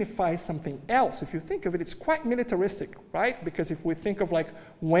that signifies something else, if you think of it, it's quite militaristic, right? Because if we think of like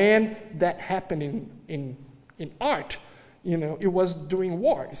when that happened in art, it was during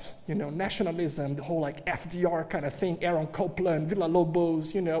wars, nationalism, the whole like FDR kind of thing, Aaron Copland,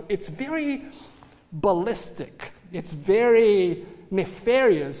 Villa-Lobos, it's very ballistic. It's very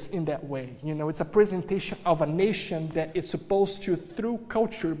nefarious in that way. It's a presentation of a nation that is supposed to, through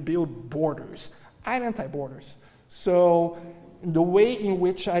culture, build borders. I'm anti-borders. So the way in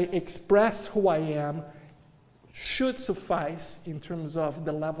which I express who I am should suffice in terms of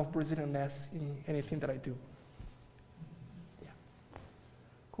the level of Brazilianness in anything that I do. Yeah.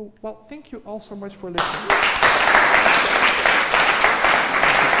 Cool. Well, thank you all so much for listening.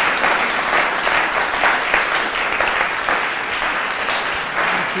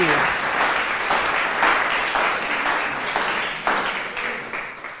 Thank you.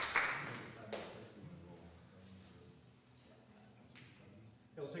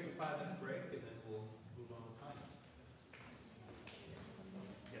 We'll take a 5-minute break and then we'll move on to Tania.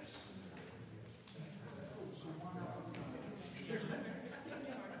 Yes.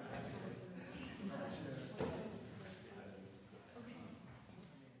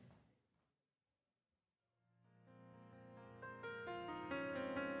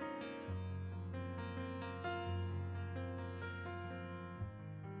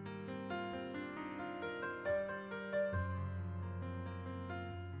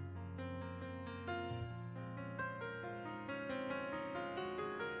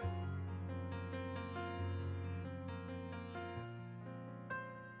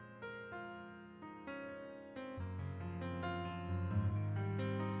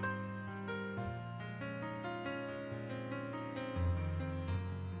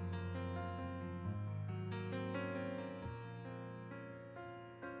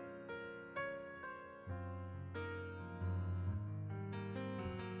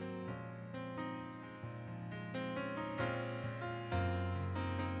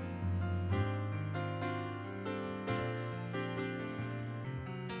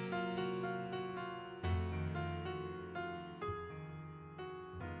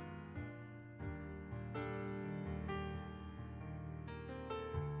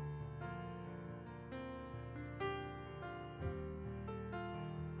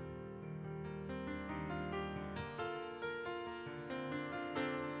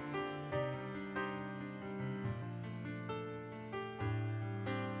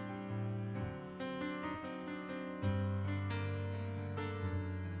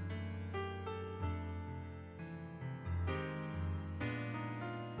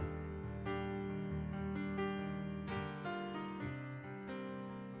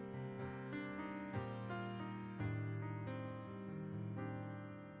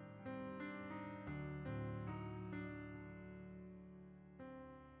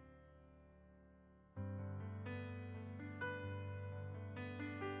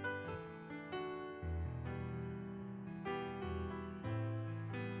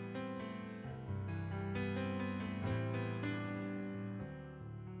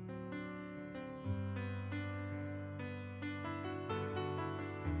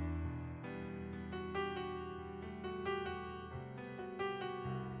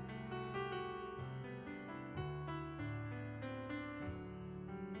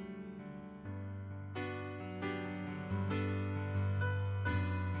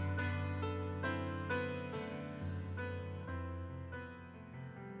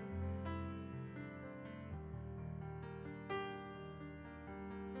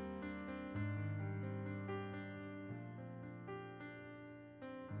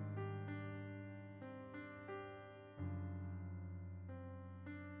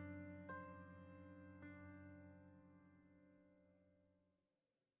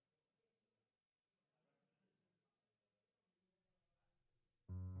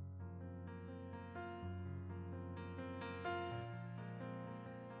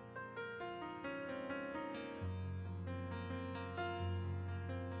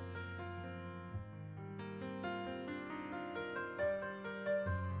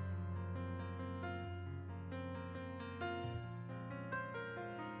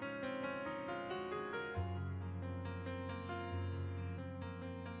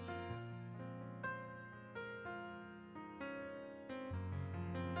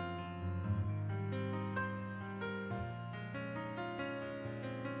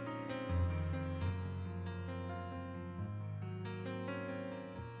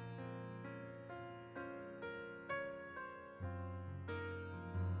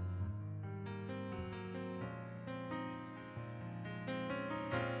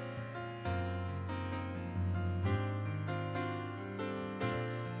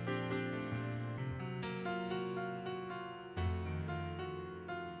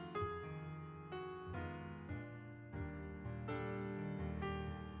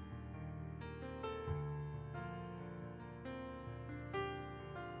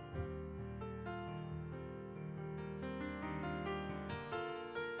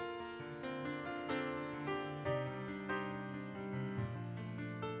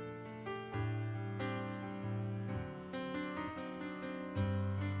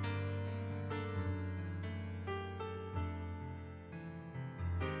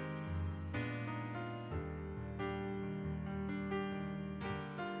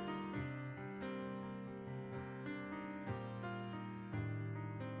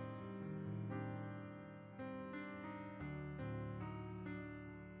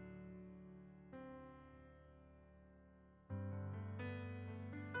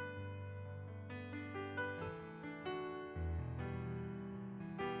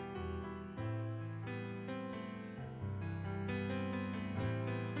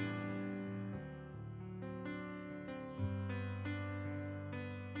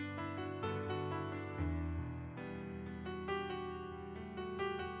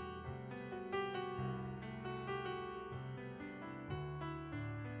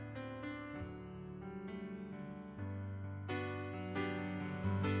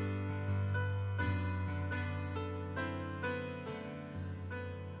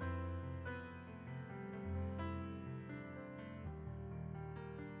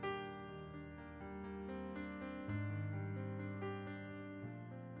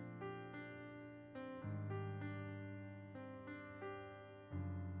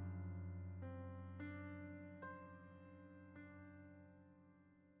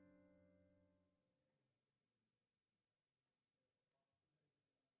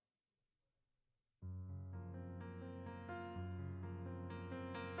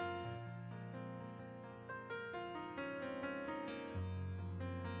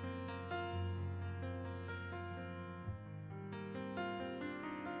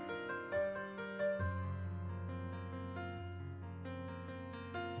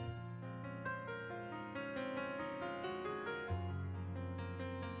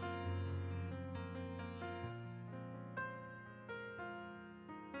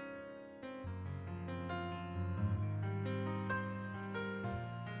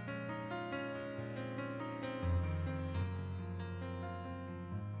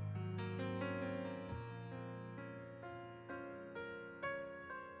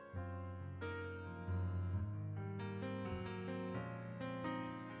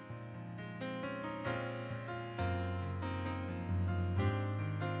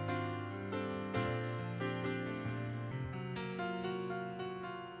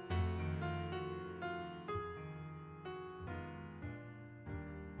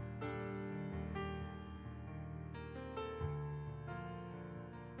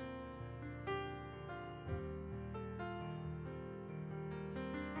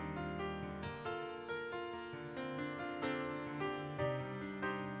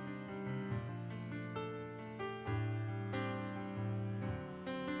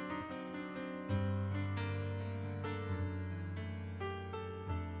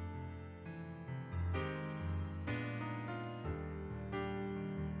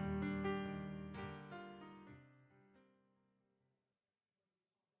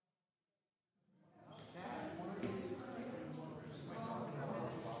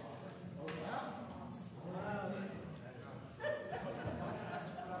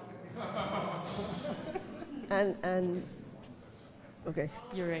 Okay.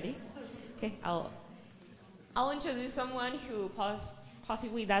 You ready? Okay, I'll introduce someone who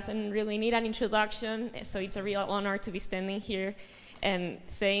possibly doesn't really need an introduction, so it's a real honor to be standing here and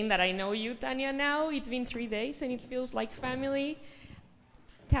saying that I know you, Tania, now. It's been 3 days and it feels like family.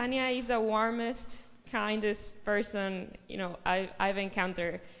 Tania is the warmest, kindest person I've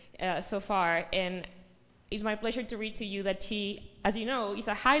encountered so far, and it's my pleasure to read to you that she, as you know, is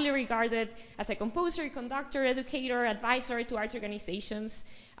a highly regarded as a composer, conductor, educator, advisor to arts organizations.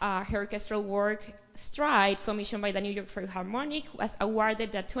 Her orchestral work, Stride, commissioned by the New York Philharmonic, was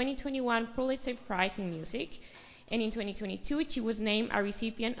awarded the 2021 Pulitzer Prize in Music. And in 2022, she was named a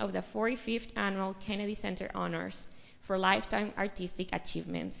recipient of the 45th Annual Kennedy Center Honors for Lifetime Artistic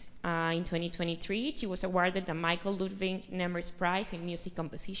Achievements. In 2023, she was awarded the Michael Ludwig Nemers Prize in Music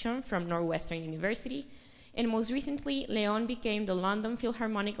Composition from Northwestern University. And most recently, León became the London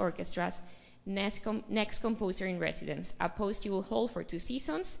Philharmonic Orchestra's next composer in residence, a post she will hold for 2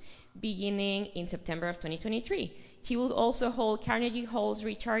 seasons, beginning in September of 2023. She will also hold Carnegie Hall's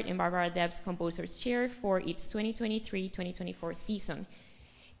Richard and Barbara Debb's Composer's Chair for its 2023-2024 season.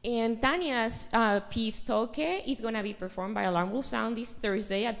 And Tania's piece, Toque, is going to be performed by Alarm Will Sound this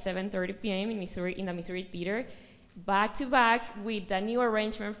Thursday at 7:30 p.m. in the Missouri Theater, back to back with the new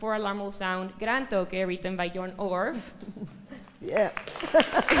arrangement for Alarm Will Sound, Gran Toque, written by John Orff. Yeah.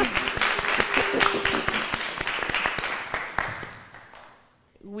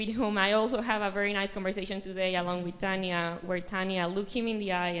 With whom I also have a very nice conversation today along with Tania, where Tania looked him in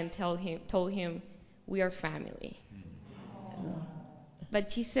the eye and told him, we are family.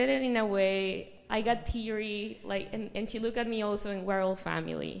 But she said it in a way, I got teary, and she looked at me also, and we're all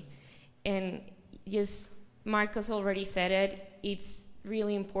family. And just, Marcos already said it, it's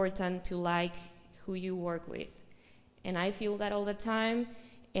really important to like who you work with. And I feel that all the time,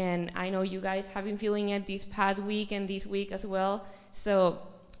 and I know you guys have been feeling it this past week and this week as well. So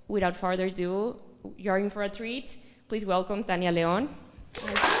without further ado, you're in for a treat. Please welcome Tania León.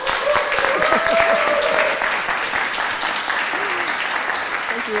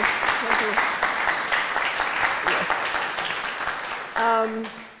 Thank you. Thank you.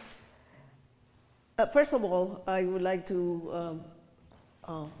 Yes. First of all, I would like to,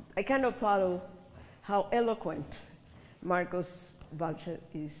 I cannot follow how eloquent Marcos Balter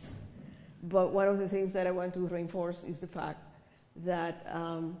is. But one of the things that I want to reinforce is the fact that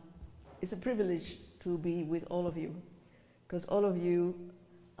it's a privilege to be with all of you, because all of you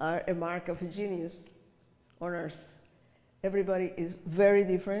are a mark of a genius on earth. Everybody is very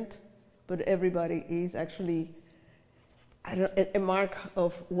different, but everybody is actually a mark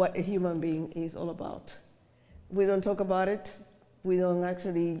of what a human being is all about. We don't talk about it. We don't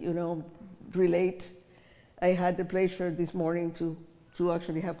actually, relate. I had the pleasure this morning to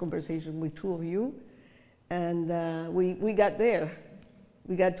actually have conversation with 2 of you, and we got there.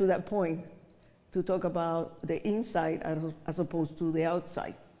 We got to that point to talk about the inside as opposed to the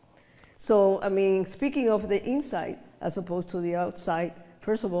outside. So, speaking of the inside as opposed to the outside,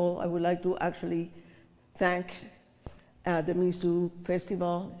 first of all, I would like to actually thank the MICF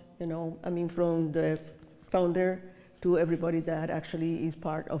Festival, from the founder to everybody that actually is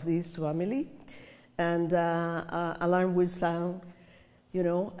part of this family. And Alarm Will Sound,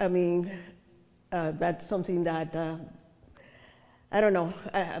 that's something that, I don't know,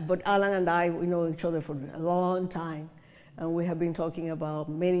 but Alan and I, we know each other for a long time. And we have been talking about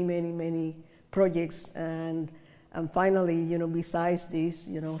many, many, many projects. And finally, besides this,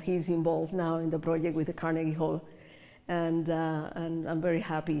 he's involved now in the project with the Carnegie Hall. And I'm very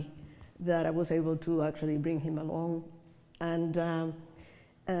happy that I was able to actually bring him along. And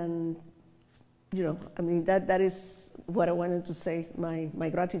that is what I wanted to say, my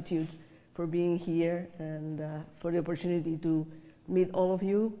gratitude for being here and for the opportunity to meet all of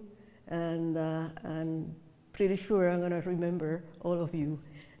you. And I'm pretty sure I'm going to remember all of you.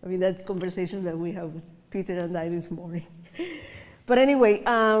 That conversation that we have with Peter and I this morning. But anyway,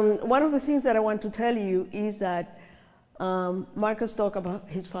 one of the things that I want to tell you is that Marcos talked about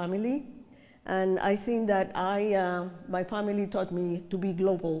his family. And I think that my family taught me to be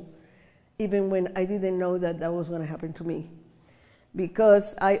global, even when I didn't know that that was going to happen to me.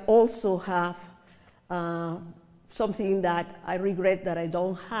 Because I also have something that I regret that I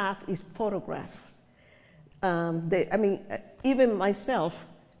don't have is photographs. Even myself,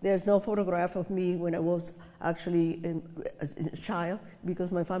 there's no photograph of me when I was actually a child,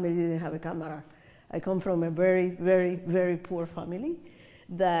 because my family didn't have a camera. I come from a very, very, very poor family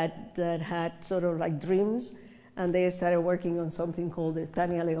that had sort of like dreams, and they started working on something called the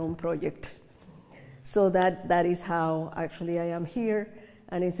Tania León project. So that is how actually I am here,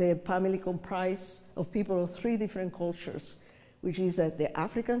 and it's a family comprised of people of 3 different cultures, which is the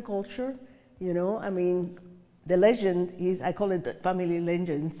African culture, you know, I mean, the legend is, I call it the family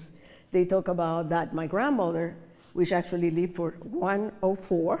legends. They talk about that my grandmother, which actually lived for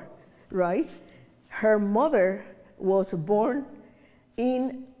 104, right? Her mother was born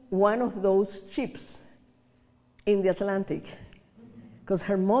in one of those ships in the Atlantic, because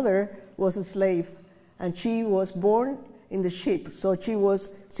her mother was a slave and she was born in the ship, so she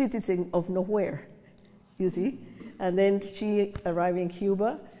was citizen of nowhere, you see? And then she arrived in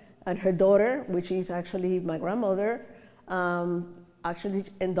Cuba, and her daughter, which is actually my grandmother, actually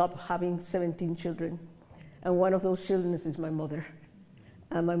ended up having 17 children. And one of those children is my mother.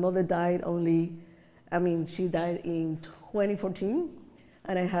 And my mother died she died in 2014,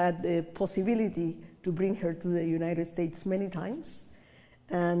 and I had the possibility to bring her to the United States many times.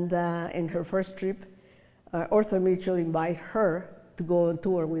 And in her first trip, Arthur Mitchell invited her to go on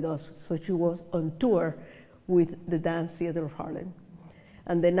tour with us. So she was on tour with the Dance Theater of Harlem.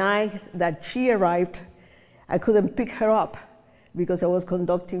 And the night that she arrived, I couldn't pick her up because I was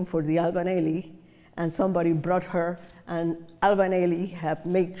conducting for the Albanelli, and somebody brought her, and Albanelli had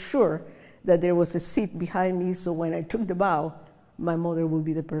made sure that there was a seat behind me, so when I took the bow, my mother would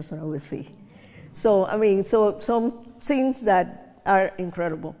be the person I would see. So, I mean, so some things that are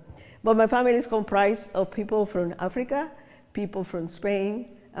incredible. But my family is comprised of people from Africa, people from Spain,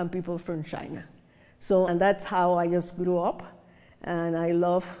 and people from China. So, and that's how I just grew up. And I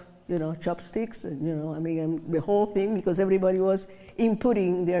love, you know, chopsticks, and, you know, I mean, and the whole thing, because everybody was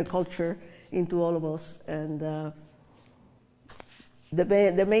inputting their culture into all of us. And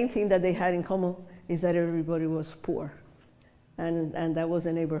the main thing that they had in common is that everybody was poor. And that was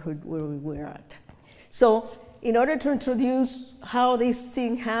the neighborhood where we were at. So in order to introduce how this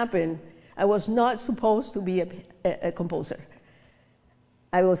thing happened, I was not supposed to be a composer.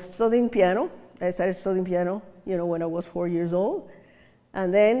 I was studying piano. I started studying piano, you know, when I was 4 years old.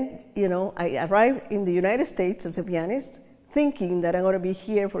 And then, you know, I arrived in the United States as a pianist, thinking that I'm going to be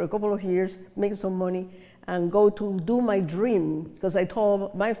here for a couple of years, make some money, and go to do my dream, because I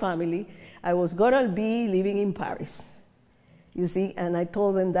told my family I was going to be living in Paris, you see, and I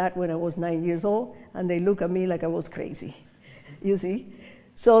told them that when I was 9 years old, and they looked at me like I was crazy, you see.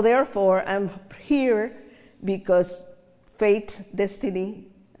 So therefore, I'm here because fate, destiny,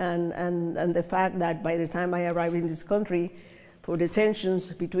 and the fact that by the time I arrived in this country, for the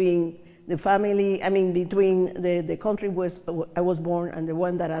tensions between the family, I mean, between the country where I was born and the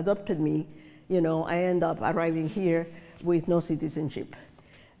one that adopted me, you know, I end up arriving here with no citizenship.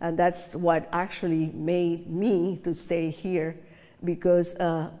 And that's what actually made me to stay here, because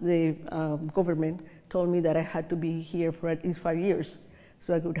the government told me that I had to be here for at least 5 years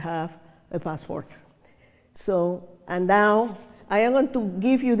so I could have a passport. So, and now I am going to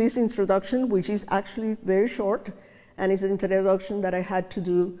give you this introduction, which is actually very short, and it's an introduction that I had to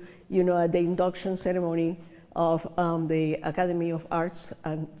do, you know, at the induction ceremony of the Academy of Arts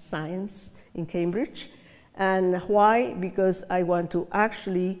and Science in Cambridge. And why? Because I want to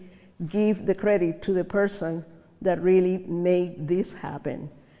actually give the credit to the person that really made this happen.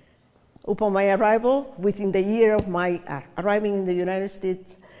 Upon my arrival, within the year of my arriving in the United States,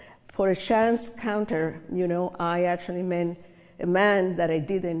 for a chance counter, you know, I actually met a man that I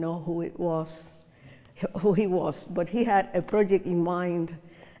didn't know who he was, but he had a project in mind,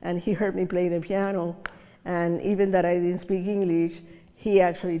 and he heard me play the piano, and even that I didn't speak English, he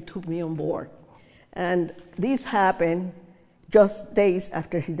actually took me on board. And this happened just days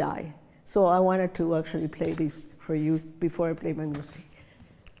after he died. So I wanted to actually play this for you before I play my music.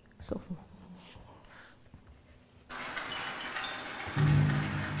 So.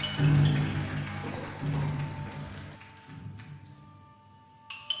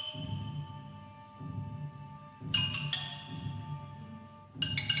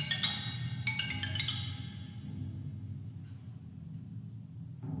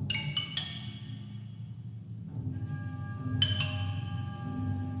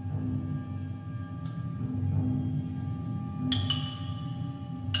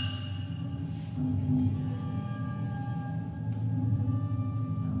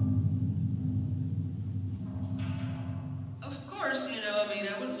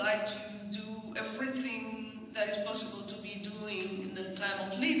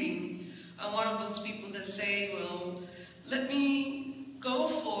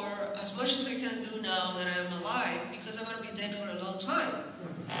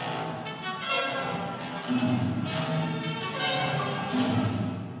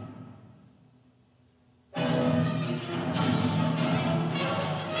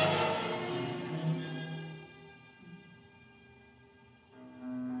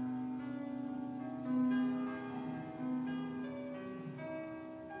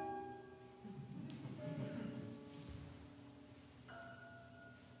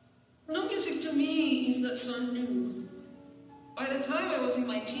 to me is not so new. By the time I was in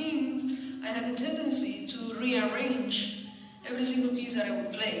my teens, I had the tendency to rearrange every single piece that I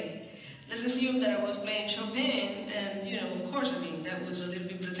would play. Let's assume that I was playing Chopin, and of course, that was a little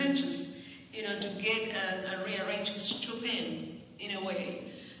bit pretentious, to get and rearrange Chopin in a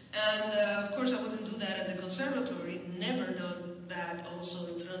way. And of course, I wouldn't do that at the conservatory. Never done that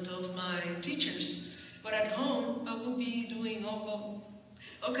also in front of my teachers. But at home, I would be doing all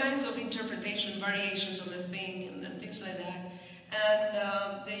kinds of interpretation, variations on the thing, and things like that.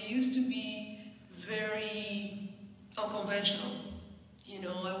 And they used to be very unconventional.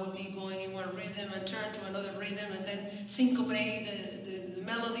 I would be going in one rhythm and turn to another rhythm and then syncopate the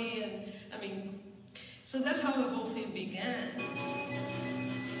melody. And so that's how the whole thing began.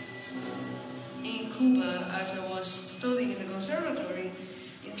 In Cuba, as I was studying in the conservatory,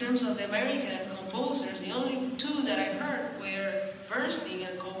 in terms of the American composers, the only two that I heard were Bernstein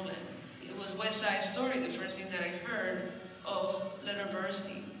and Copland. It was West Side Story, the first thing that I heard of Leonard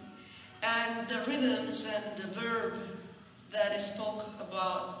Bernstein. And the rhythms and the verb that spoke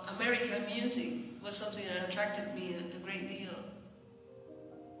about American music was something that attracted me a great deal.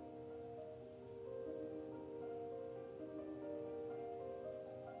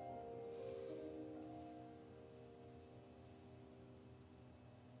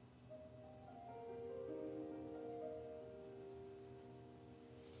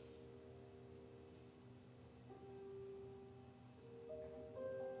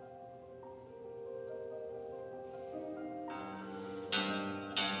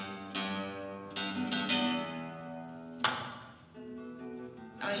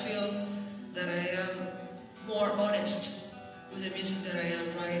 I feel that I am more honest with the music that I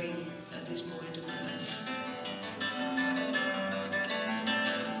am writing at this moment in my life.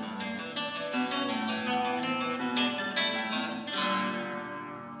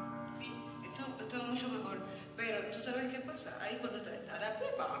 Sí, esto es mucho mejor, pero ¿tú sabes qué pasa? Ahí cuando te das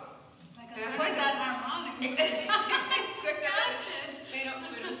cuenta.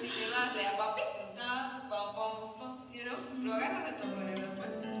 Pero si te vas de apapi, lo agarras de todas maneras después.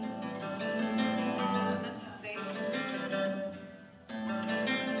 Sí.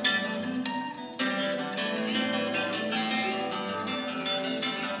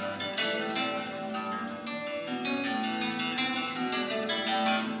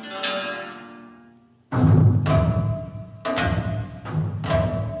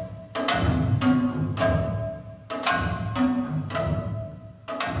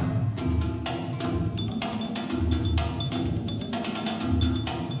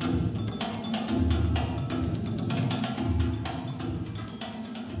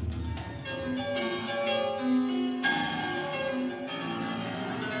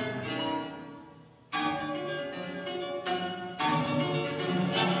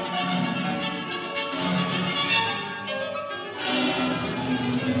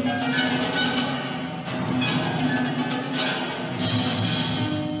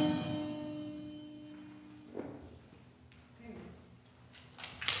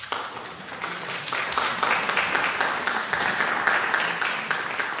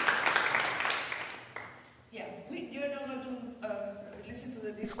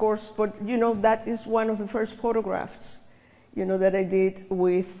 Course, but that is one of the first photographs that I did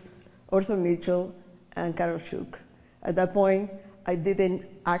with Arthur Mitchell and Carol Shook. At that point, I didn't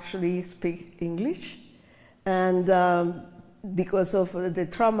actually speak English, and because of the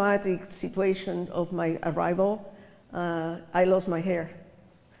traumatic situation of my arrival, I lost my hair.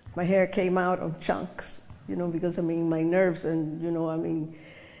 My hair came out of chunks, because my nerves and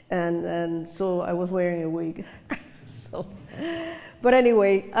and so I was wearing a wig. So. But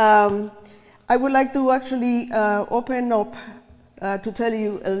anyway, I would like to actually open up to tell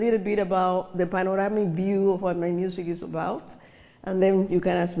you a little bit about the panoramic view of what my music is about, and then you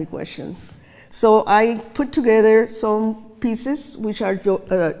can ask me questions. So I put together some pieces which are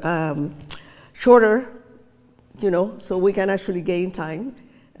shorter, so we can actually gain time.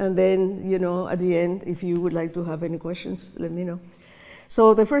 And then, at the end, if you would like to have any questions, let me know.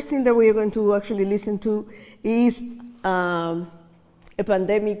 So the first thing that we are going to actually listen to is a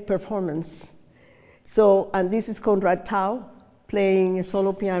pandemic performance. So, and this is Conrad Tao playing a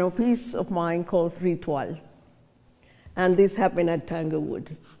solo piano piece of mine called Ritual. And this happened at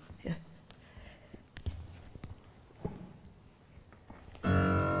Tanglewood. Yeah.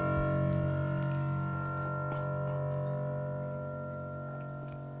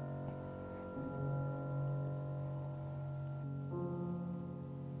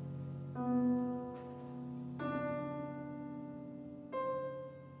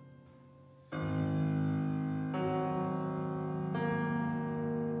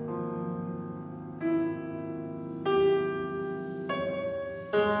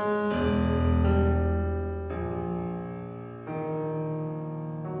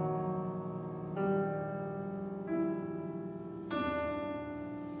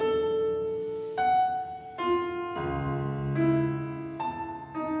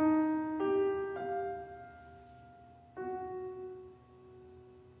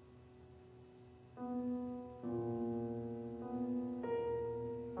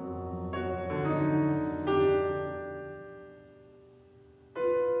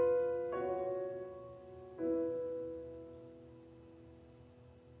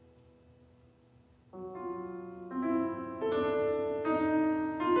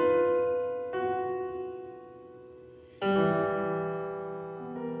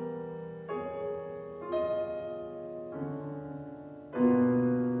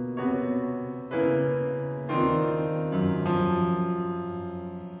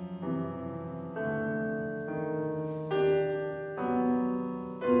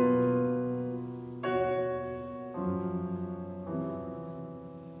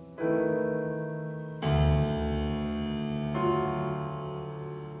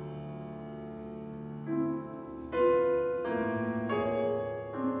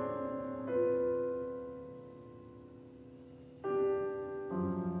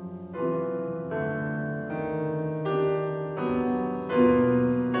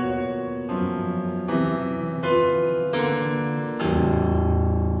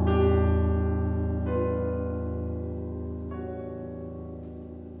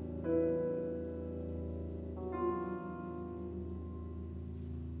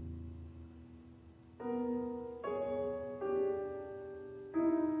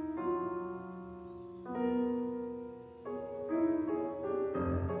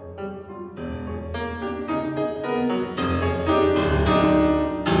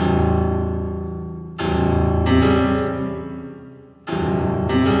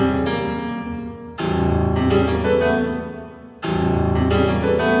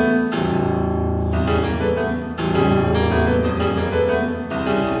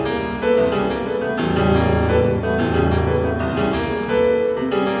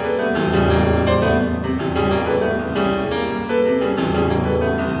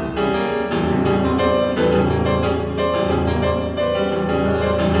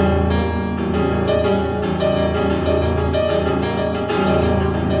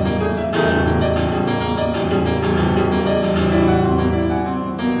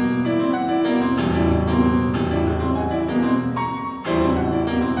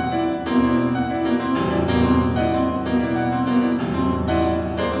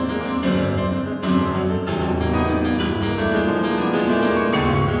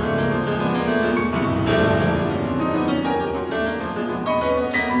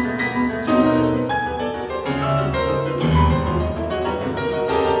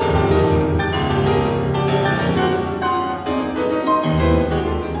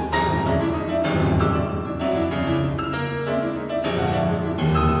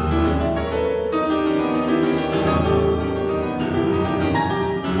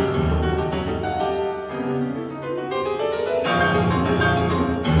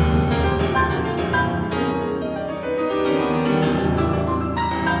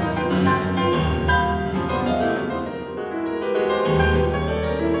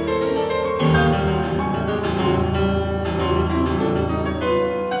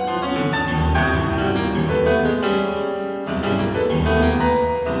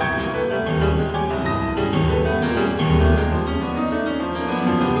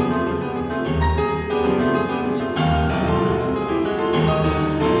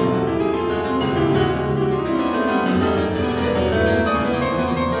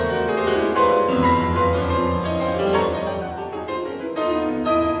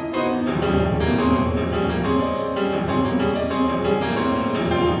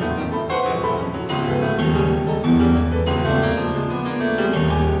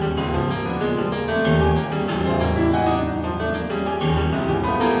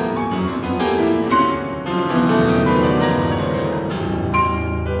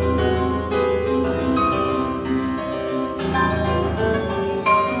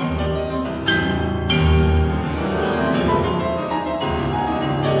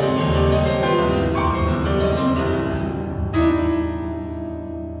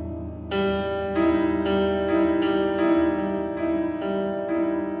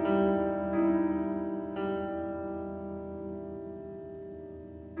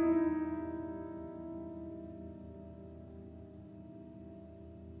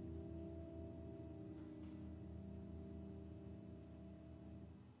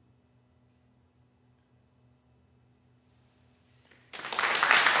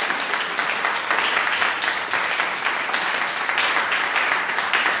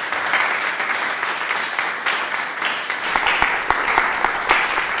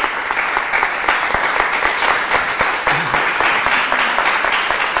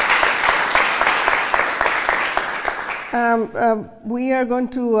 We are going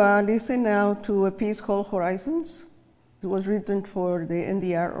to listen now to a piece called Horizons. It was written for the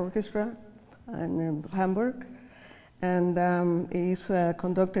NDR Orchestra in Hamburg, and is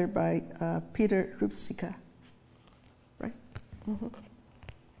conducted by Peter Rupsika. Right? Mm-hmm.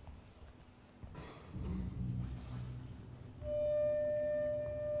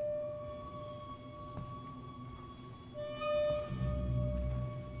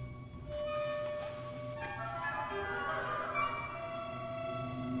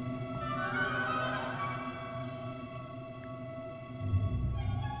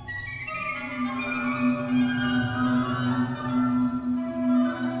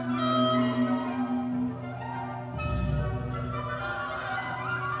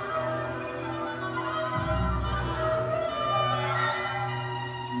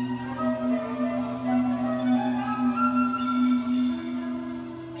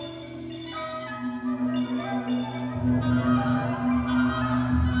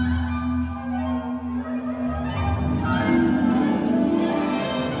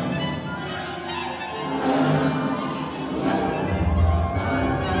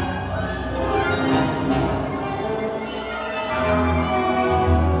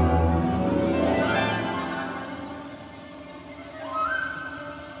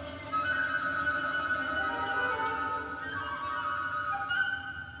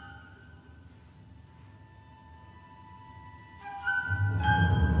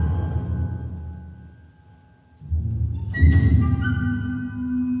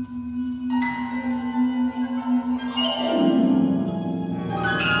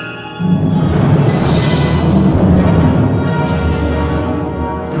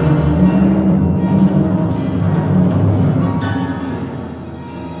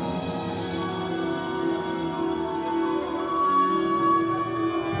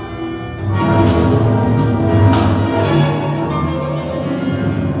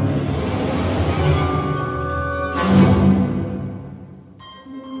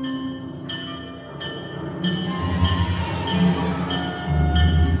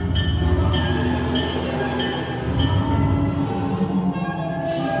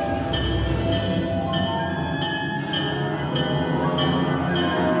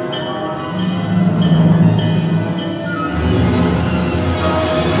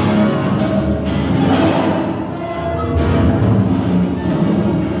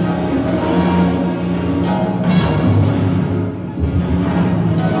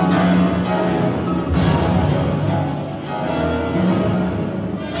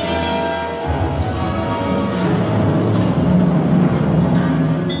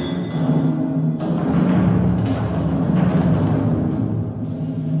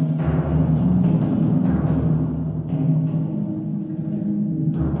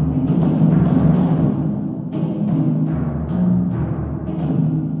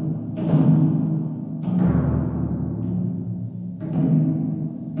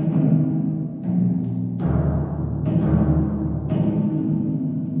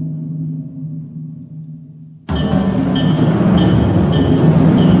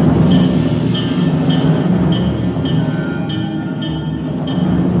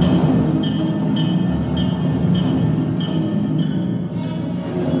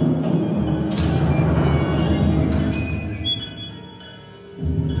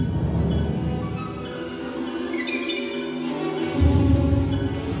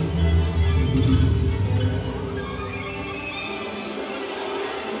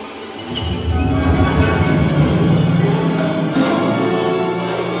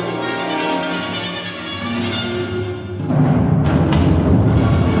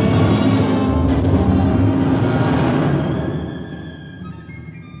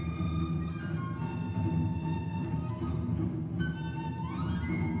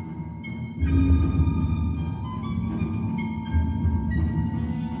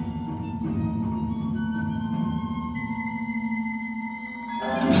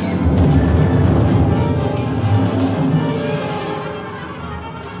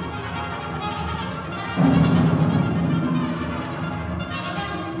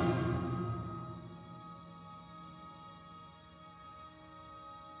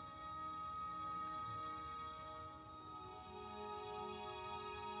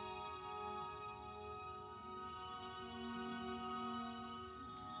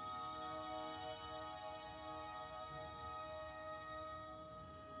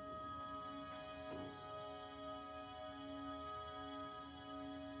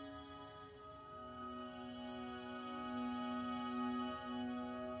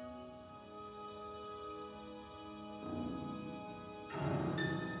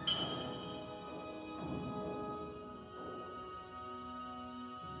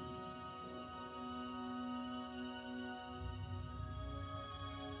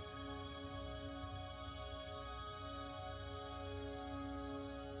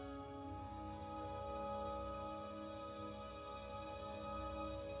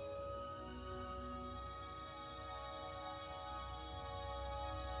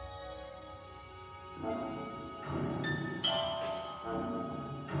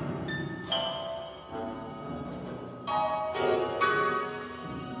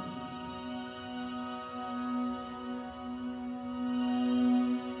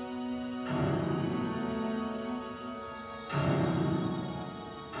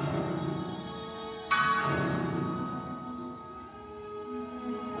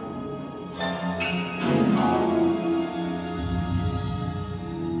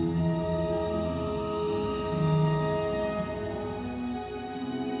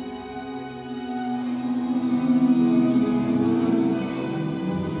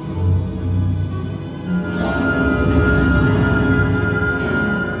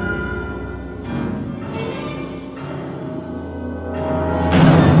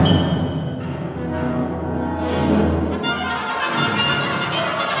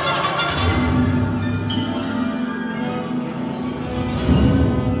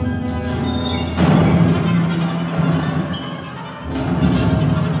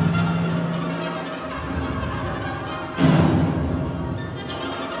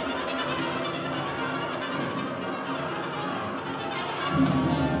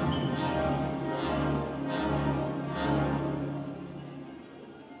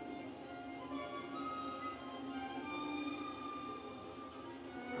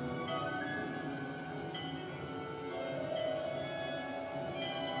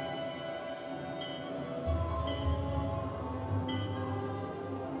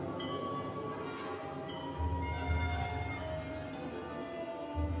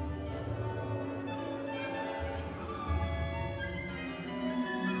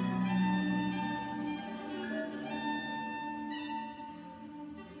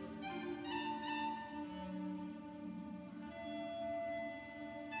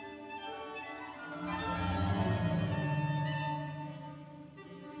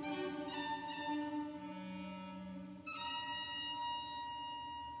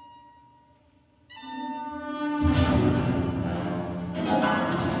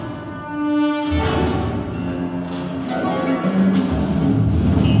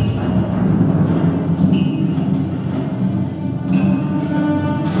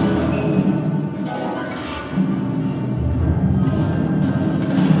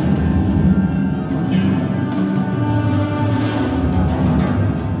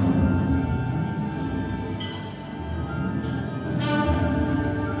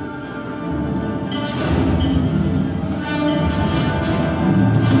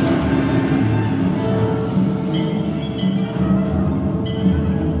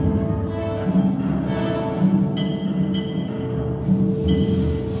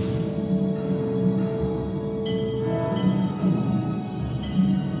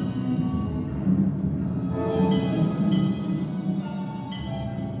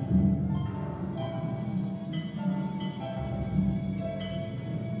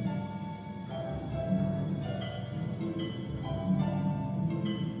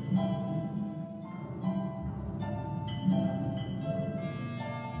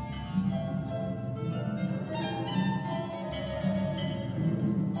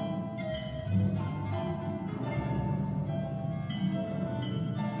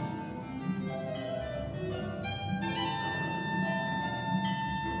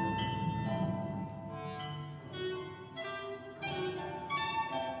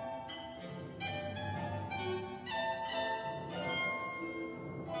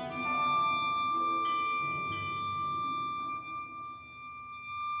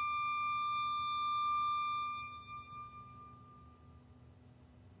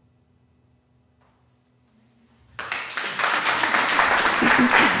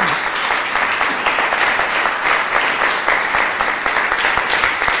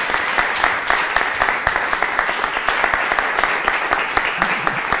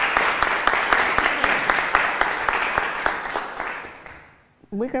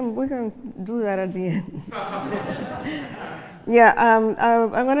 can do that at the end. Yeah, I'm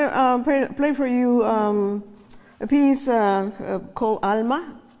gonna play for you a piece called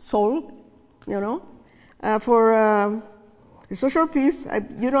Alma, Soul, you know, for it's a short piece.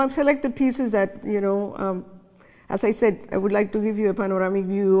 I've selected pieces that, as I said, I would like to give you a panoramic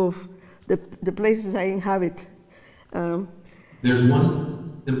view of the places I inhabit. There's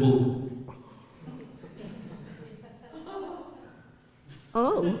one simple.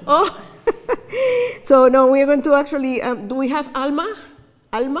 Oh. So no, we are going to actually, do we have Alma?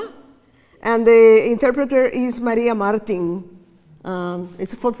 And the interpreter is Maria Martin.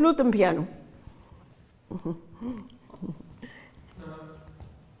 It's for flute and piano.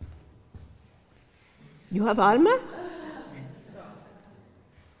 You have Alma?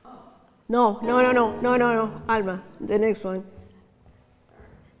 No, Alma, the next one.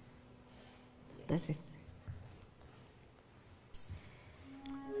 That's it.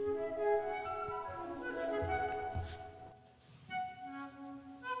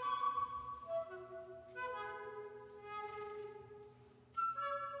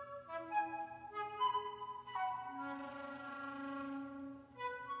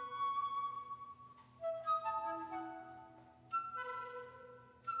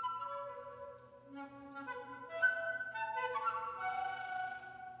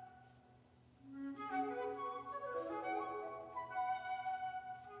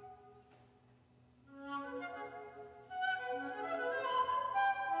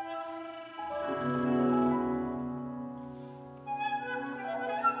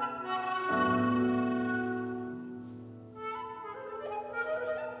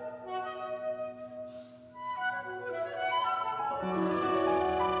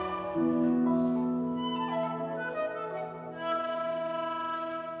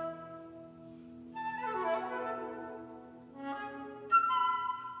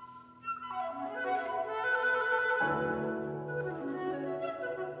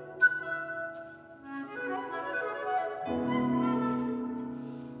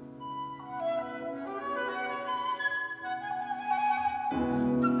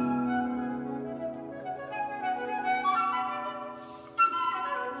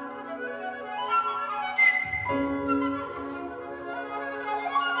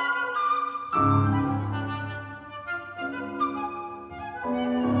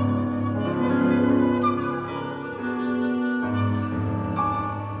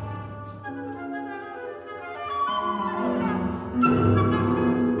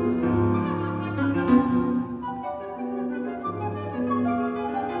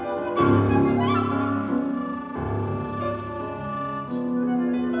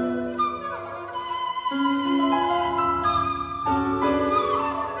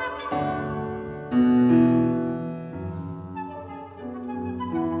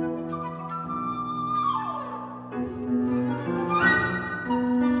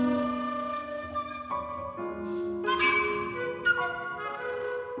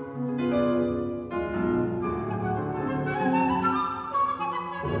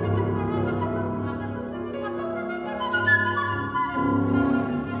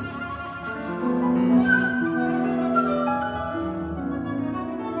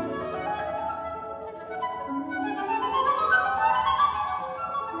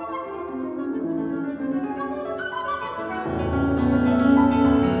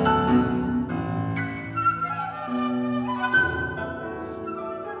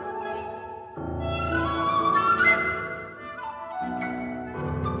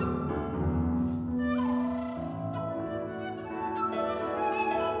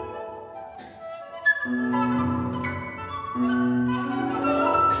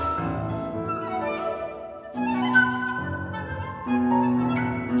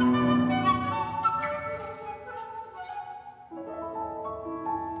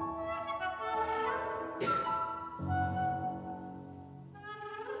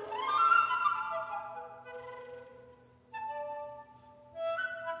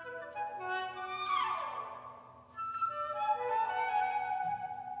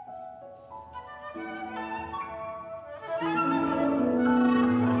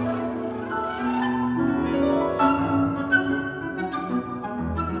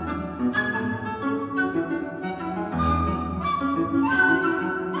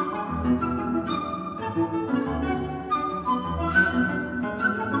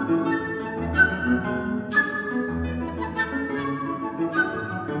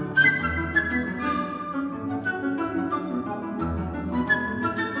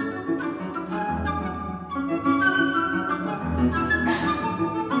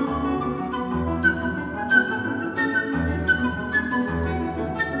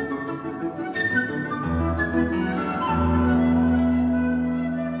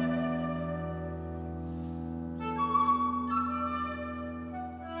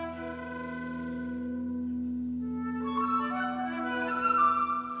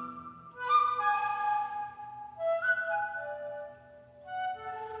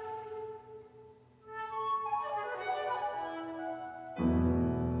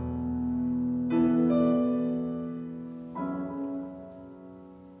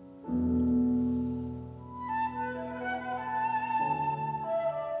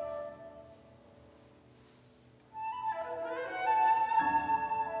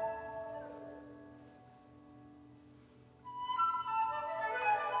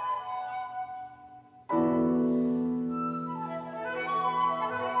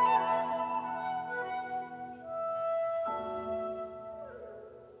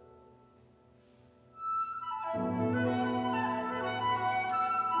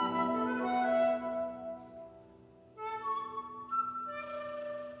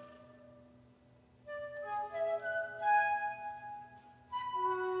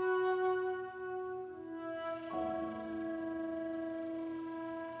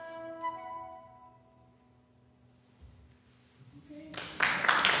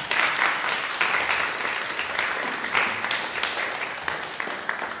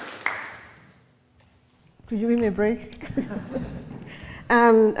 Could you give me a break?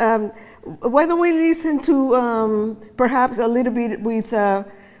 Why don't we listen to perhaps a little bit with The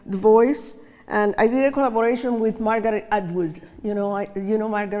Voice? And I did a collaboration with Margaret Atwood. You know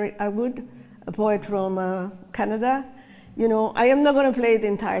Margaret Atwood, a poet from Canada. You know, I am not going to play the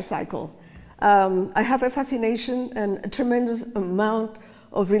entire cycle. I have a fascination and a tremendous amount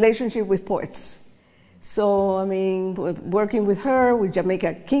of relationship with poets. So, I mean, working with her, with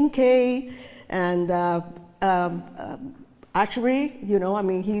Jamaica Kincaid, and actually, you know, I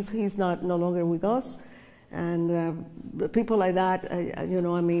mean, he's no longer with us. And people like that, you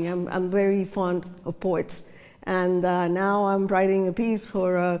know, I mean, I'm very fond of poets. And now I'm writing a piece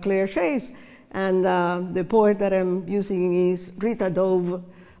for Claire Chase. And the poet that I'm using is Rita Dove,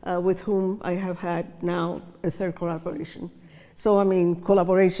 with whom I have had now a third collaboration. So, I mean,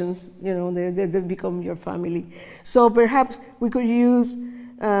 collaborations, you know, they become your family. So perhaps we could use,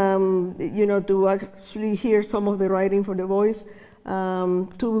 you know, to actually hear some of the writing for The Voice,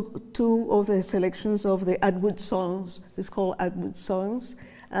 two of the selections of the Atwood songs. It's called Atwood Songs.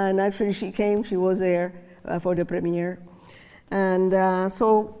 And actually she was there for the premiere. And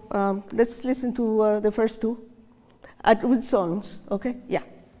so let's listen to the first two Atwood songs, okay? Yeah.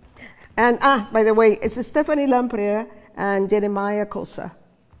 And by the way, it's Stephanie Lamprey and Jeremiah Cosa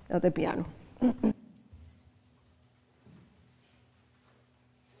at the piano.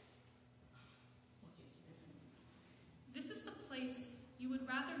 This is the place you would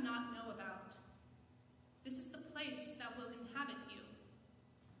rather not know about. This is the place that will inhabit you.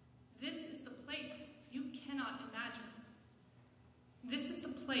 This is the place you cannot imagine. This is the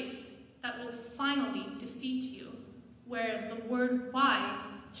place that will finally defeat you, where the word why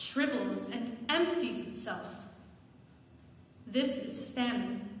shrivels and empties itself. This is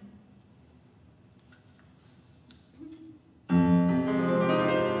famine.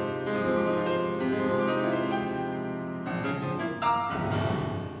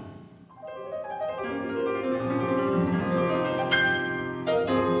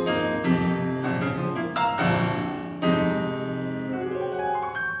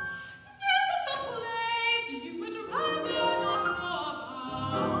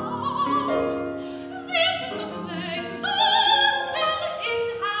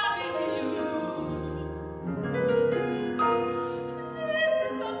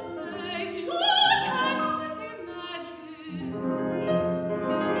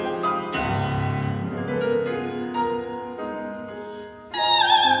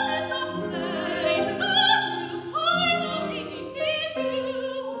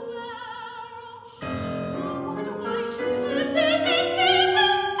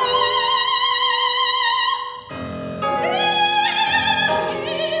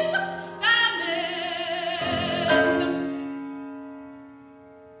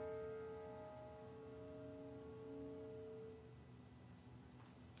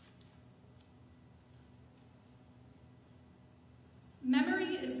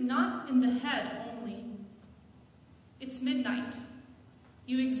 Memory is not in the head only. It's midnight.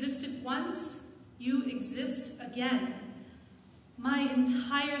 You existed once, you exist again. My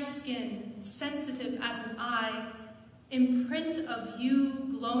entire skin, sensitive as an eye, imprint of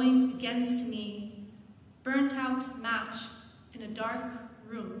you glowing against me, burnt out match in a dark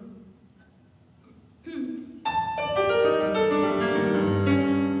room.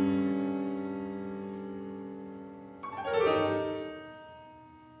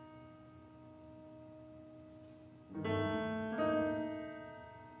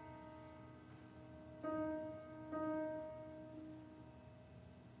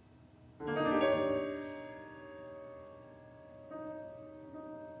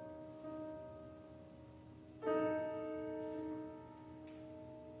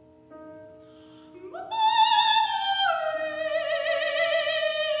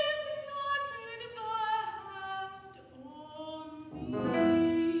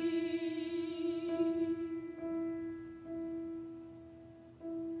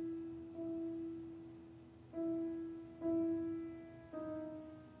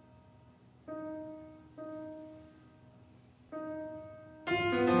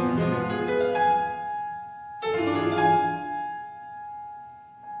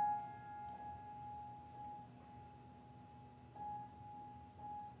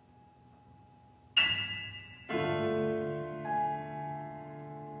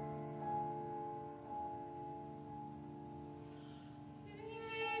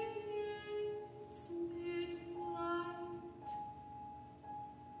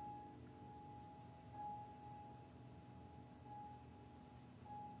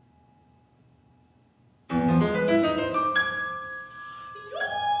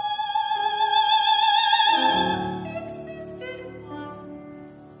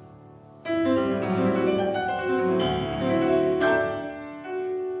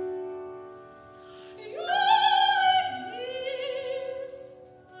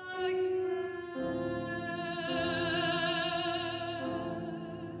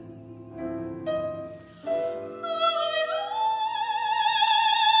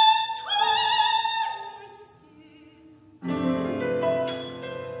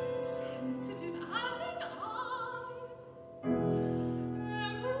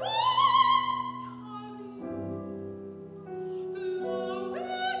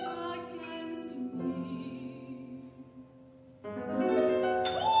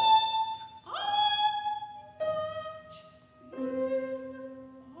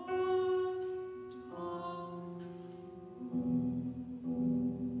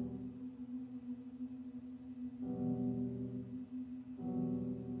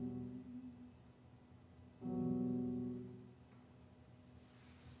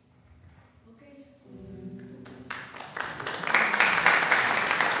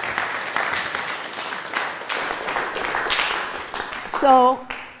 So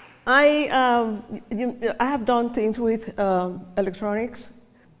I have done things with electronics.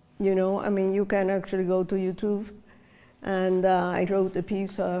 You know, I mean, you can actually go to YouTube, and I wrote a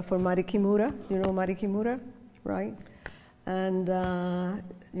piece for Mari Kimura. You know Mari Kimura, right? And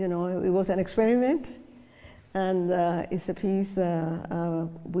you know, it was an experiment, and it's a piece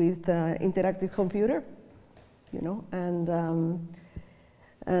with interactive computer. You know, and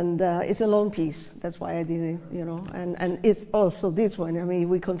it's a long piece. That's why I did it. You know, and it's also this one. I mean,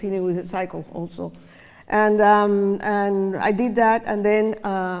 we continue with the cycle also. And I did that, and then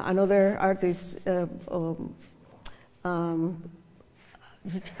another artist,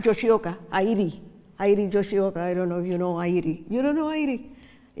 Yoshioka, Airi Yoshioka. I don't know if you know Airi. You don't know Airi?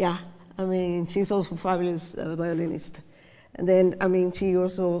 Yeah, I mean, she's also a fabulous violinist. And then, I mean, she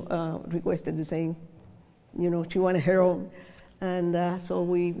also requested the same. You know, she wanted her own. And so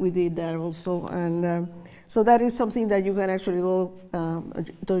we did that also. And so that is something that you can actually go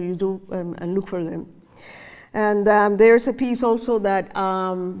and look for them. And there's a piece also that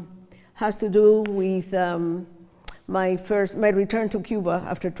has to do with my return to Cuba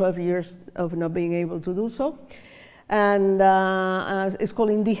after 12 years of not being able to do so. And it's called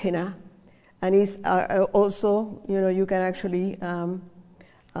Indígena. And it's also, you know, you can actually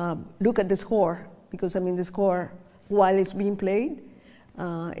look at the score, because I mean the score, while it's being played,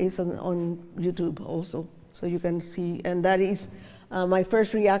 is on YouTube also. So you can see, and that is my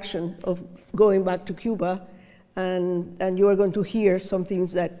first reaction of going back to Cuba. And you are going to hear some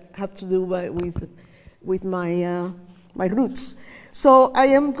things that have to do with my my roots. So I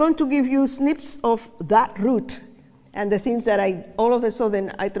am going to give you snips of that root and the things that all of a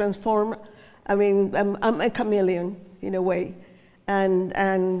sudden I transform. I mean, I'm a chameleon in a way, and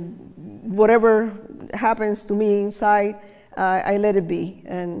whatever happens to me inside, I let it be,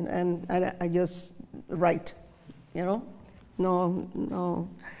 and I just write, you know, no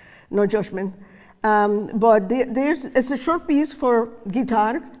judgment. But it's a short piece for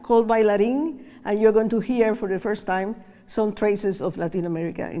guitar called Bailarín, and you're going to hear for the first time some traces of Latin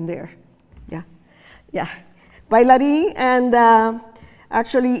America in there. Yeah. Bailarín, and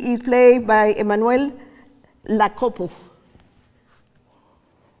actually is played by Emmanuel Lacopo.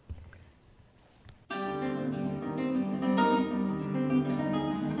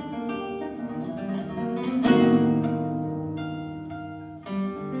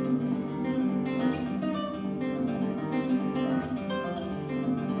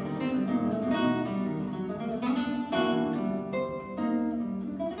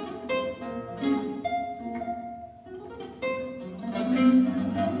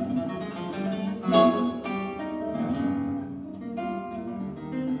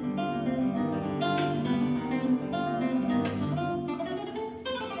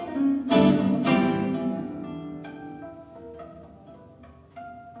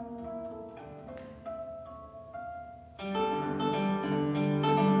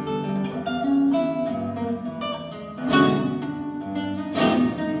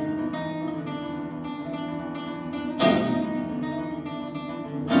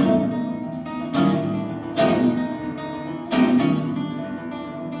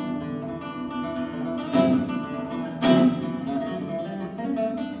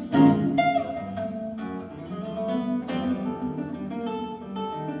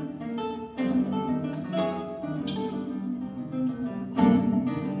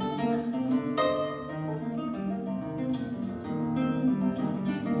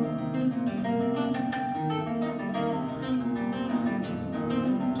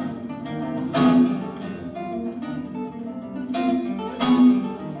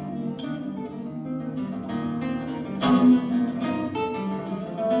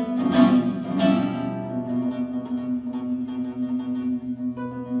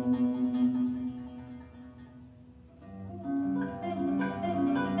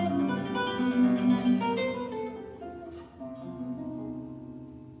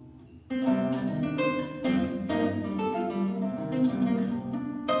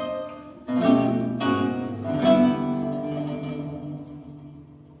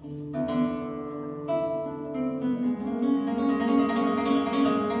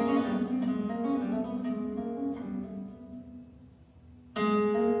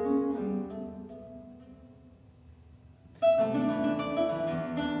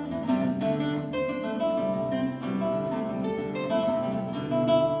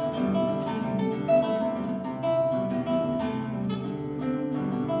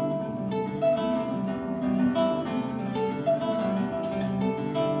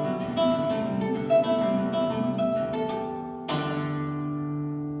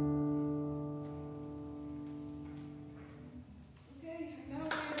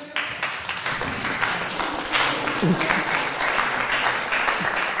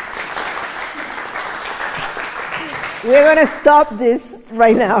 We're going to stop this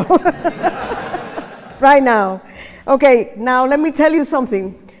right now. Right now. Okay, now let me tell you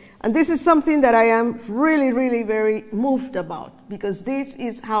something. And this is something that I am really, really very moved about, because this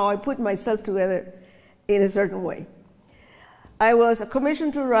is how I put myself together in a certain way. I was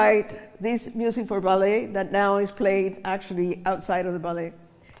commissioned to write this music for ballet that now is played actually outside of the ballet.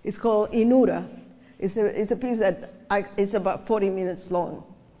 It's called Inura. It's a piece that is about 40 minutes long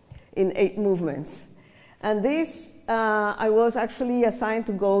in 8 movements. And this, I was actually assigned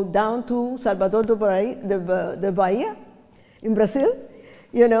to go down to Salvador de Bahia in Brazil,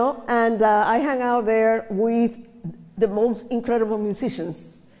 you know, and I hang out there with the most incredible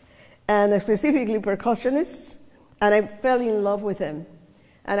musicians, and specifically percussionists, and I fell in love with them.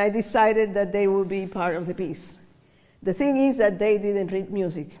 And I decided that they would be part of the piece. The thing is that they didn't read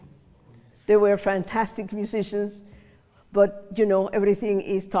music. They were fantastic musicians, but, you know, everything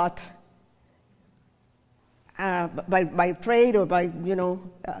is taught by trade or by, you know,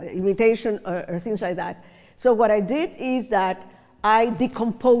 imitation or things like that. So what I did is that I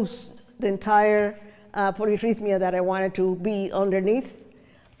decomposed the entire polyrhythmia that I wanted to be underneath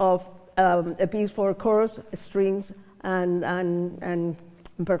of a piece for chorus, strings, and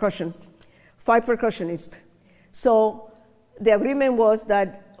percussion. 5 percussionists. So the agreement was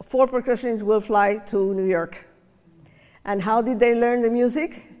that 4 percussionists will fly to New York. And how did they learn the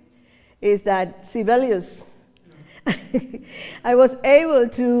music? Is that Sibelius. I was able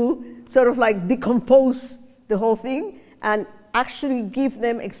to sort of like decompose the whole thing and actually give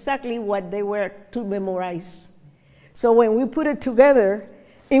them exactly what they were to memorize. So when we put it together,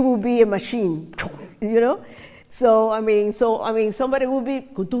 it would be a machine, you know? So I mean, somebody would be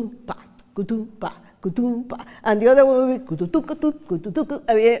kutumpa, kutumpa, kutumpa, and the other one would be kututukutu,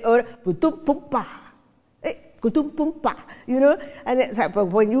 kututuku, or kutumpumpa, kutumpumpa, you know? And but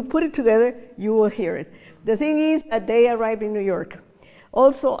when you put it together, you will hear it. The thing is that they arrived in New York.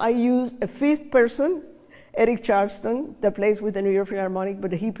 Also, I used a 5th person, Eric Charleston, that plays with the New York Philharmonic,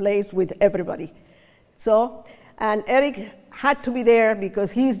 but he plays with everybody. So, and Eric had to be there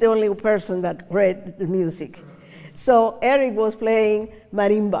because he's the only person that read the music. So Eric was playing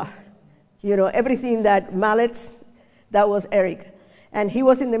marimba, you know, everything that mallets, that was Eric. And he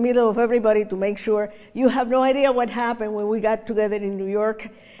was in the middle of everybody to make sure. You have no idea what happened when we got together in New York.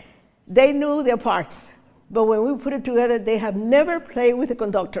 They knew their parts, but when we put it together, they have never played with a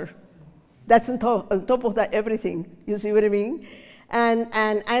conductor. That's on top of that everything, you see what I mean? And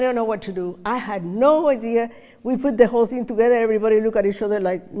I don't know what to do. I had no idea. We put the whole thing together, everybody looked at each other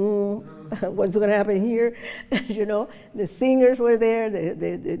like, what's gonna happen here? You know, the singers were there,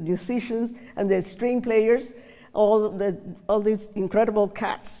 the musicians, and the string players, all these incredible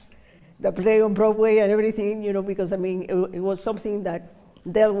cats that play on Broadway and everything, you know, because I mean, it was something that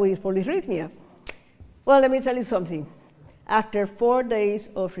dealt with polyrhythmia. Well, let me tell you something. After 4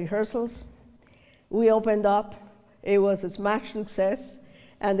 days of rehearsals, we opened up. It was a smash success,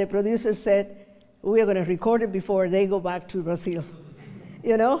 and the producer said, we are going to record it before they go back to Brazil,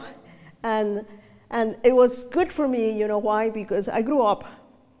 you know? And it was good for me, you know why? Because I grew up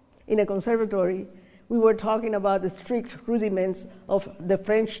in a conservatory. We were talking about the strict rudiments of the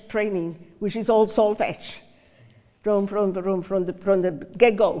French training, which is all solfege from the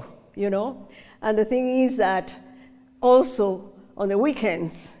get-go, you know? And the thing is that also on the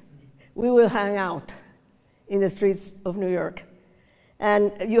weekends, we will hang out in the streets of New York.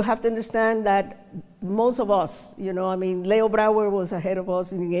 And you have to understand that most of us, you know, I mean, Leo Brouwer was ahead of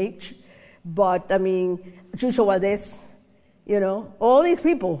us in age, but I mean, Chucho Valdés, you know, all these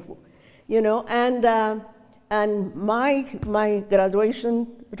people, you know, and my graduation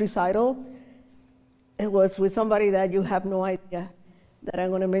recital, it was with somebody that you have no idea that I'm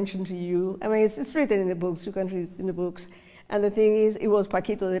going to mention to you. I mean, it's written in the books, you can read in the books. And the thing is, it was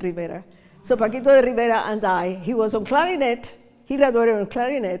Paquito de Rivera. So Paquito de Rivera and I, he was on clarinet, he graduated on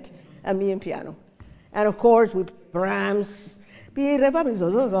clarinet, and me in piano. And of course, with Brahms, you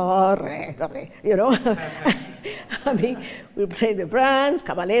know? I mean, we played the Brahms,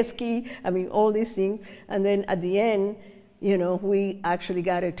 Kabalevsky, I mean, all these things. And then at the end, you know, we actually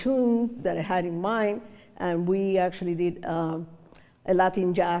got a tune that I had in mind, and we actually did a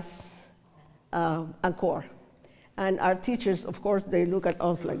Latin jazz encore. And our teachers, of course, they look at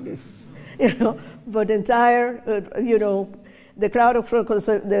us like this, you know, but the entire, you know, the crowd of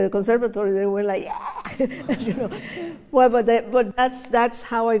the conservatory, they were like, yeah, you know. Well, but that's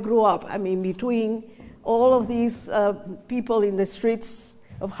how I grew up. I mean, between all of these people in the streets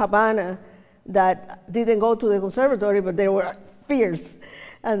of Havana that didn't go to the conservatory, but they were fierce,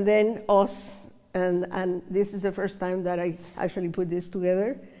 and then us and this is the first time that I actually put this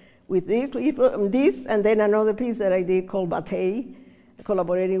together with these people, this, and then another piece that I did called Bataille,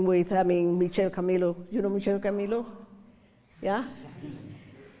 collaborating with, Michel Camilo. You know Michel Camilo? Yeah?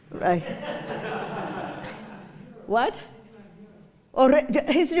 Right. What? Oh,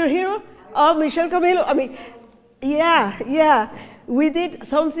 he's your hero? Oh, Michel Camilo. Yeah. We did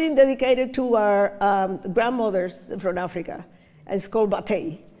something dedicated to our grandmothers from Africa. It's called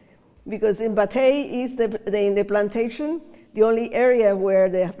Bataille. Because in Bataille is in the plantation, the only area where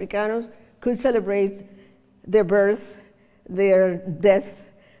the Africanos could celebrate their birth, their death,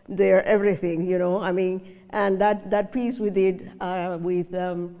 their everything, and that piece we did with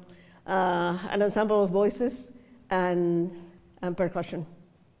an ensemble of voices and percussion.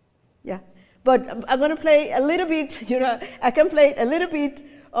 Yeah. But I'm going to play a little bit, I can play a little bit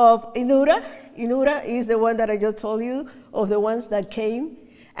of Inura. Inura is the one that I just told you, of the ones that came.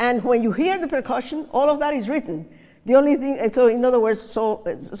 And when you hear the percussion, all of that is written. The only thing, so in other words,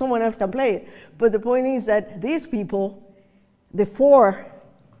 someone else can play it. But the point is that these people, the four,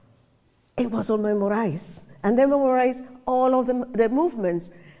 it was all memorized. And they memorized all of the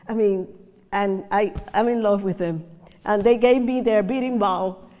movements. And I'm in love with them. And they gave me their beating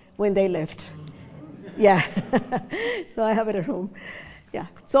bow when they left. Yeah. So I have it at home. Yeah.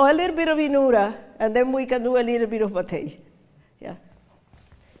 So a little bit of Inura, and then we can do a little bit of Bataille. Yeah.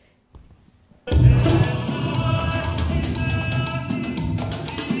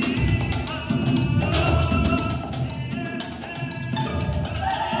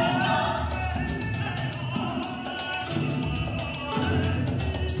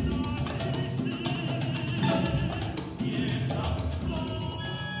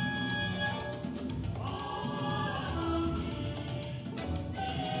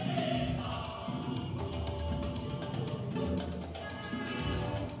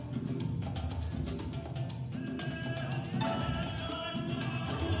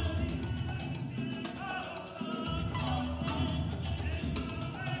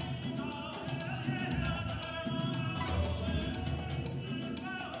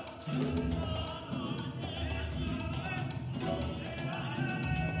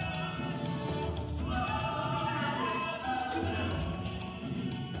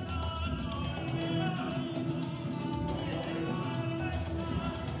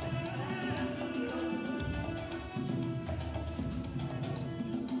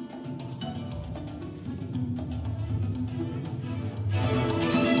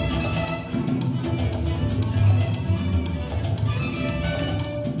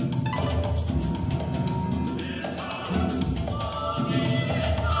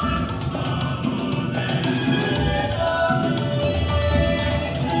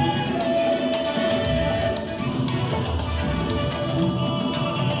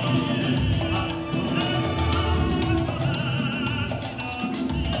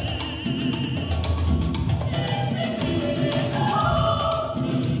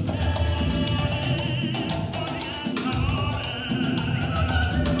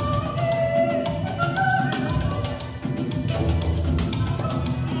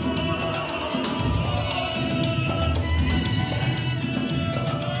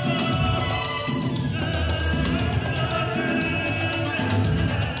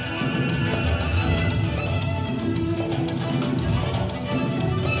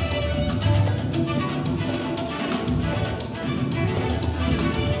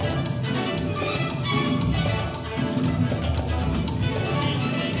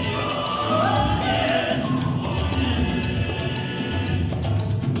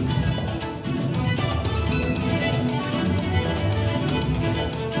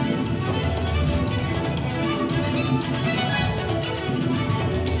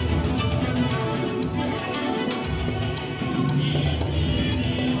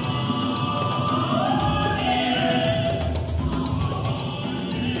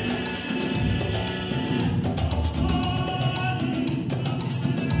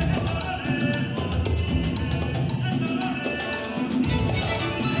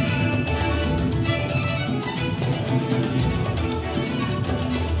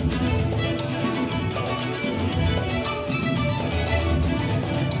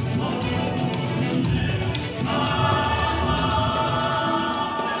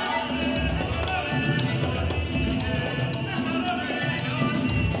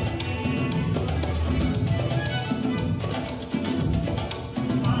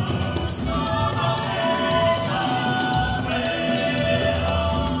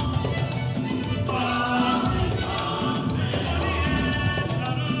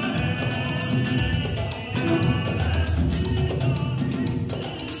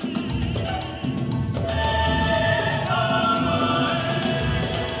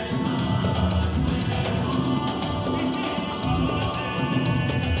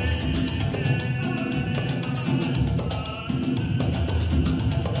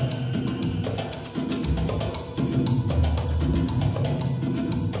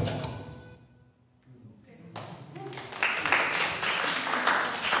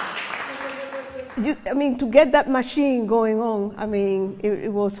 I mean, to get that machine going on, I mean,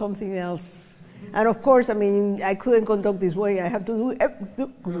 it was something else. And of course, I mean, I couldn't conduct this way. I have to do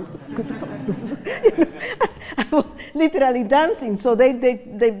literally dancing. So they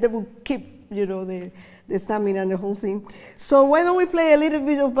would keep, you know, the stamina and the whole thing. So why don't we play a little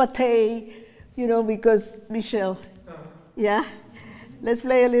bit of Bate, you know, because Michelle, yeah? Let's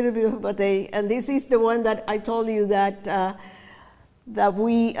play a little bit of Bate. And this is the one that I told you that, that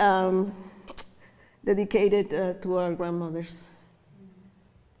we dedicated to our grandmothers.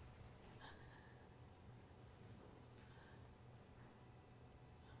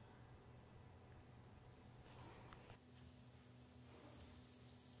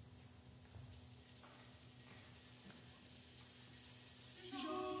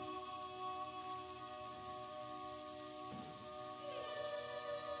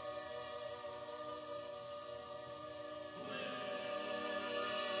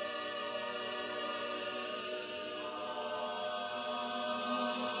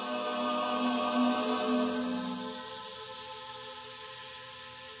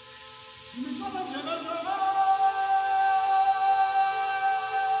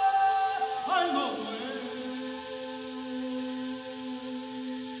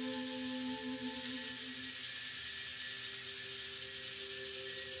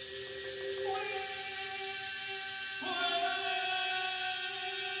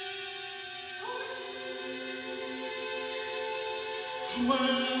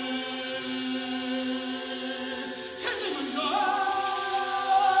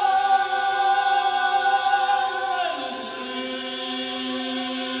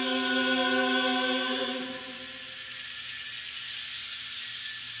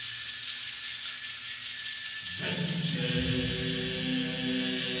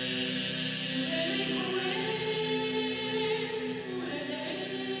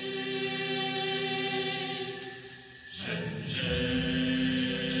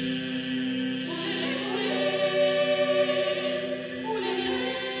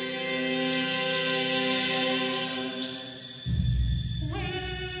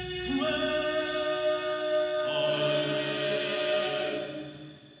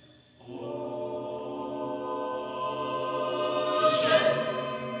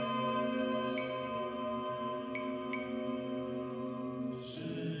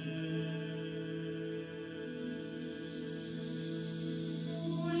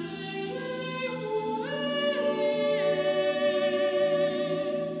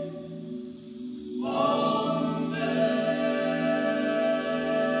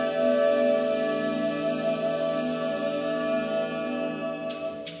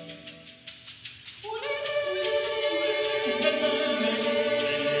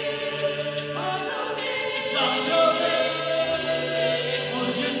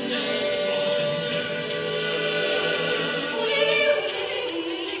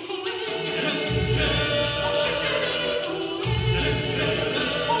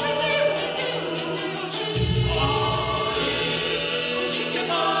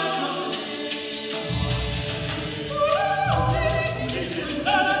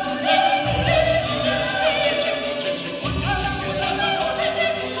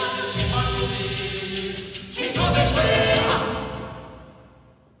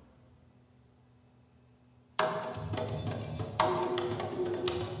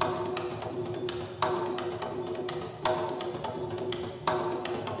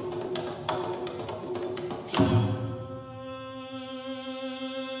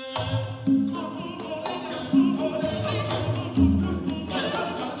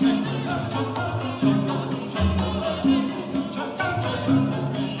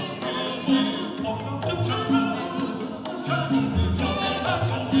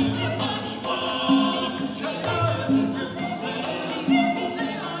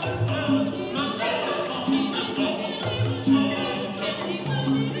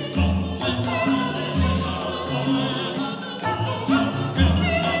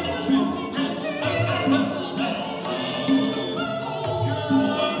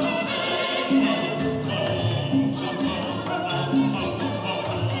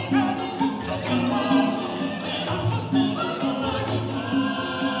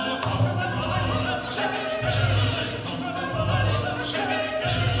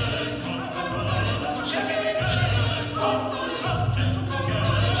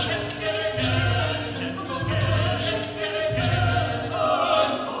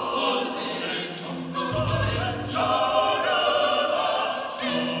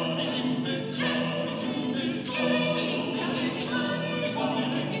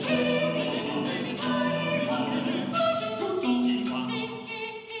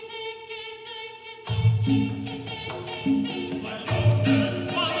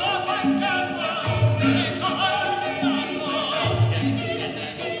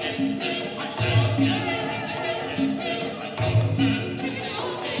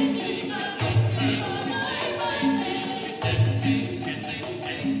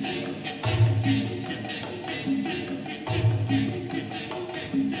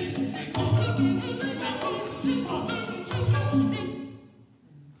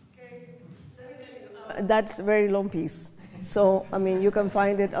 That's a very long piece. So, I mean, you can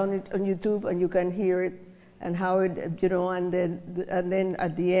find it on YouTube and you can hear it and how it, you know, and then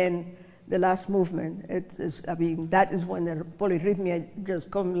at the end, the last movement, I mean, that is when the polyrhythmia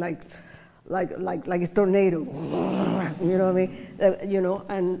just comes like a tornado, you know what I mean? You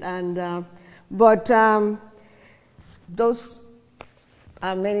know, but those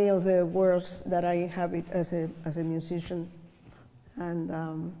are many of the words that I inhabit as a musician, and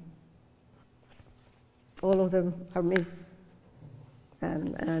all of them are me,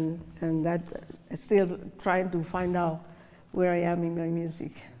 and that still trying to find out where I am in my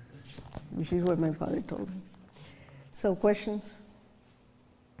music, which is what my father told me. So, questions?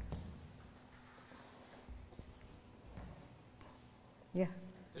 Yeah.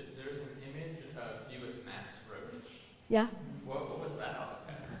 There's an image of you with Max Roach. Yeah. What was that all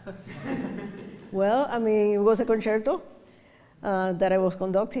about? Well, I mean, it was a concerto that I was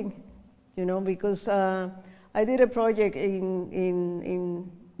conducting, you know, because I did a project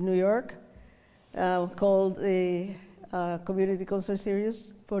in New York called the Community Concert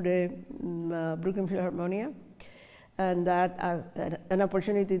Series for the Brooklyn Philharmonia, and that an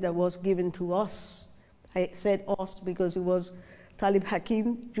opportunity that was given to us. I said us because it was Talib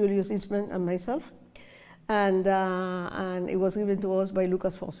Hakim, Julius Eastman, and myself, and it was given to us by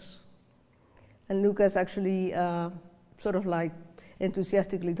Lucas Foss. And Lucas actually sort of like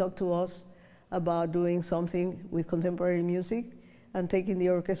enthusiastically talked to us about doing something with contemporary music and taking the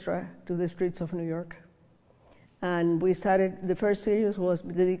orchestra to the streets of New York. And we started, the first series was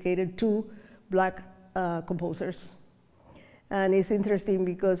dedicated to Black composers. And it's interesting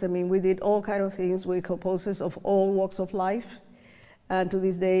because, I mean, we did all kinds of things with composers of all walks of life. And to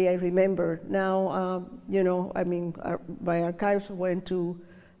this day, I remember. Now, you know, I mean, my archives went to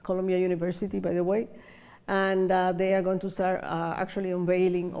Columbia University, by the way, and they are going to start actually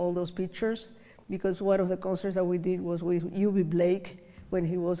unveiling all those pictures, because one of the concerts that we did was with U.B. Blake when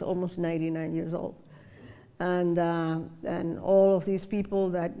he was almost 99 years old. And all of these people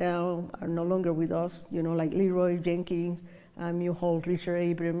that now are no longer with us, you know, like Leroy Jenkins, Mew Holt, Richard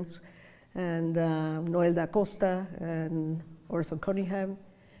Abrams, and Noel da Costa, and Orson Cunningham,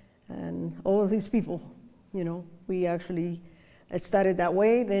 and all of these people, you know, we actually started that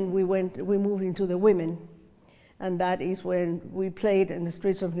way. Then we moved into the women, and that is when we played in the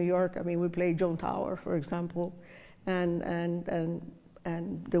streets of New York. I mean, we played Joan Tower, for example, and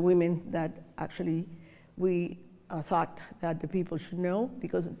the women that actually we thought that the people should know,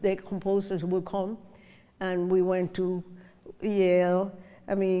 because the composers would come, and we went to Yale,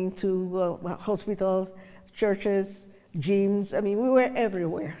 I mean, to hospitals, churches, gyms. I mean, we were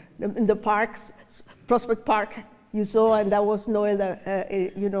everywhere. In the parks, Prospect Park, you saw, and that was Noel,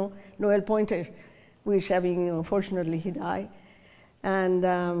 you know, Noel Pointer, which, I mean, unfortunately, he died. And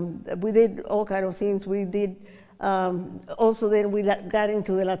we did all kinds of things. We did, also then we got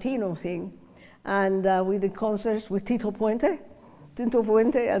into the Latino thing, and we did concerts with Tito Puente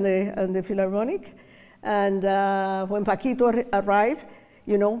and the Philharmonic. And when Paquito arrived,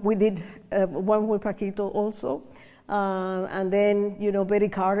 you know, we did one with Paquito also. And then, you know, Betty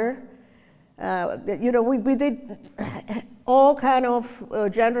Carter. You know, we did all kind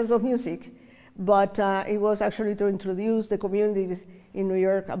of genres of music, but it was actually to introduce the communities in New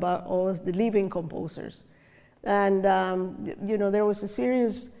York about all the living composers. And, you know, there was a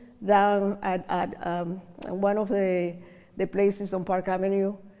series down at one of the places on Park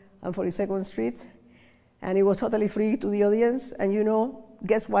Avenue and 42nd Street, and it was totally free to the audience. And, you know,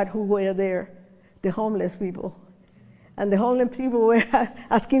 guess what, who were there? The homeless people. And the homeless people were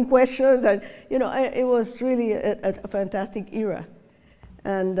asking questions, and, you know, it was really a fantastic era.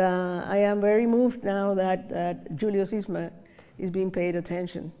 And I am very moved now that Julius Eastman is being paid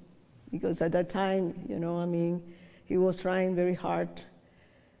attention, because at that time, you know, I mean, he was trying very hard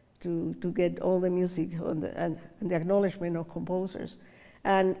to get all the music and the acknowledgement of composers.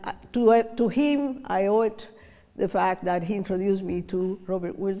 And to him, I owe it the fact that he introduced me to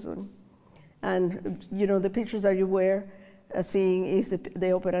Robert Wilson. And, you know, the pictures that you were seeing is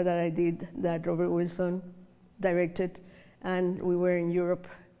the opera that I did that Robert Wilson directed, and we were in Europe,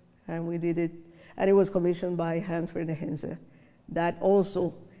 and we did it, and it was commissioned by Hans Werner Henze. That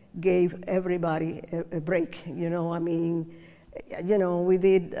also gave everybody a break, you know. I mean, you know, we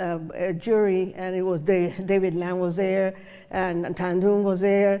did a jury, and it was David Lamb was there, and Tandun was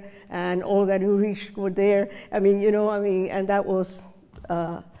there, and Olga Nurich were there. I mean, you know, I mean, and that was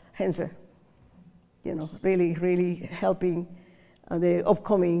Henser, you know, really, really helping the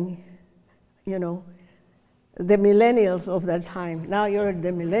upcoming, you know, the millennials of that time. Now you're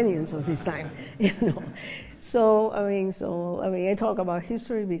the millennials of this time, you know. So I mean, I talk about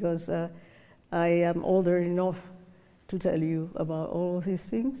history because I am older enough to tell you about all of these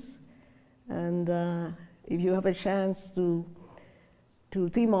things. And if you have a chance to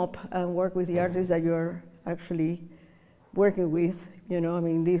team up and work with the artists that you're actually working with, you know, I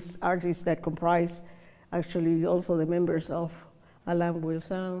mean, these artists that comprise actually also the members of Alan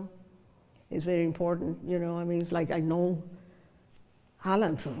Wilson is very important, you know. I mean, it's like I know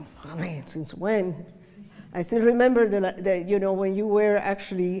Alan from, I mean, since when? I still remember the you know, when you were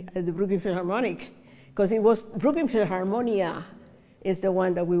actually at the Brooklyn Philharmonic, because it was Brooklyn Philharmonia is the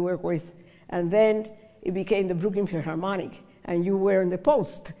one that we work with, and then it became the Brooklyn Philharmonic, and you were in the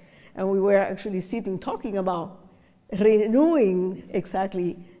Post, and we were actually sitting talking about renewing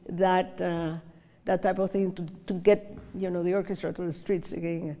exactly that that type of thing to get, you know, the orchestra to the streets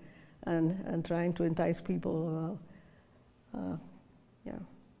again, and trying to entice people. Yeah.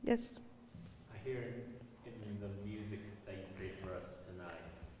 Yes. I hear in the music that you played for us tonight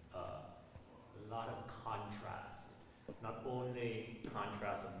a lot of contrast, not only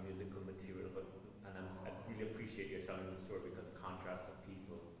contrast of musical material, but, and I really appreciate you telling the story because of contrast of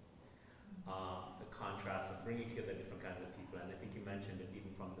people, the contrast of bringing together different kinds of people, and I think you mentioned it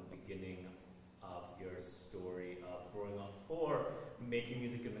even from the beginning of your story of growing up or making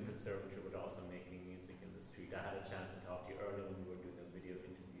music in the conservatory, but also making music in the street. I had a chance to talk to you earlier when we were doing a video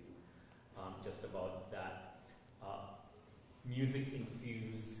interview just about that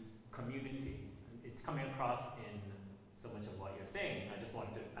music-infused community. It's coming across in so much of what you're saying. I just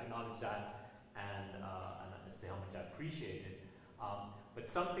wanted to acknowledge that and say how much I appreciate it. But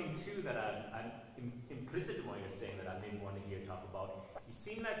something too that I'm implicit in what you're saying that I maybe want to hear you talk about. You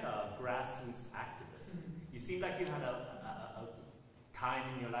seem like a grassroots activist. You seem like you had a time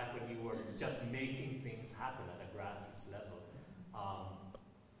in your life when you were just making things happen at a grassroots level.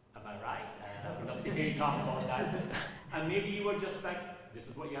 Am I right? And I would love to hear you talk about that. And maybe you were just like, this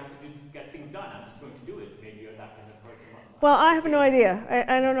is what you have to do to get things done. I'm just going to do it. Maybe you're that kind of person. Well, I have no idea.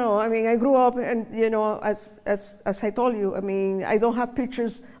 I don't know. I mean, I grew up, and you know, as I told you, I mean, I don't have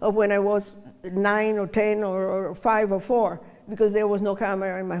pictures of when I was 9 or 10 or 5 or 4 because there was no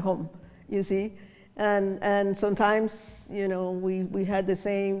camera in my home. You see, and sometimes, you know, we had the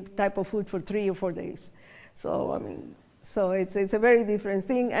same type of food for 3 or 4 days. So I mean, so it's a very different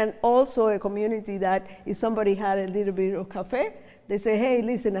thing, and also a community that if somebody had a little bit of cafe, they say, hey,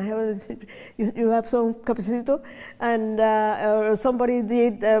 listen, I have you have some cafecito, and or somebody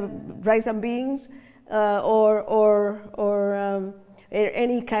did rice and beans, or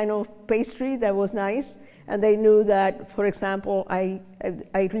any kind of pastry that was nice, and they knew that, for example, I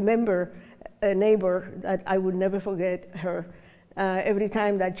remember a neighbor that I would never forget her. Every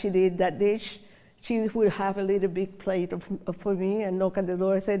time that she did that dish, she would have a little big plate for me and knock on the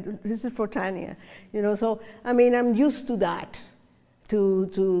door and said, this is for Tania. You know, so, I mean, I'm used to that.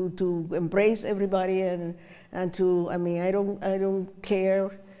 To embrace everybody and to, I mean, I don't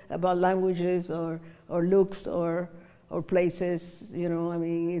care about languages or looks or places, you know. I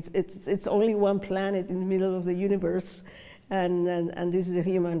mean, it's only one planet in the middle of the universe, and this is the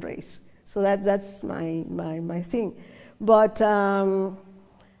human race. So that's my thing. But the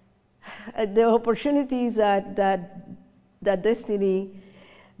opportunities that destiny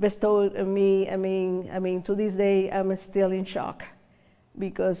bestowed on me, I mean, to this day, I'm still in shock.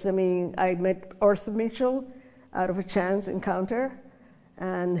 Because, I mean, I met Arthur Mitchell out of a chance encounter,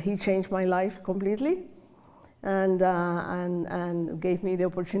 and he changed my life completely, and gave me the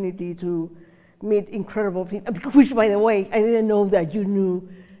opportunity to meet incredible people, which, by the way, I didn't know that you knew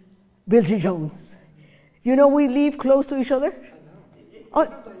Bill T. Jones. You know, we live close to each other. Oh,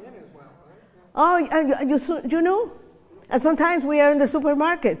 you know? And sometimes we are in the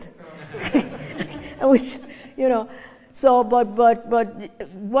supermarket. Which, you know. So, but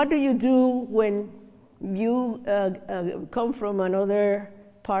what do you do when you come from another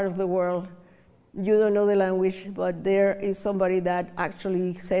part of the world? You don't know the language, but there is somebody that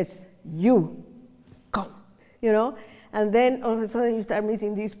actually says, you, come, you know? And then all of a sudden you start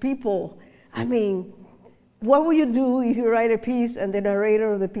meeting these people. I mean, what would you do if you write a piece and the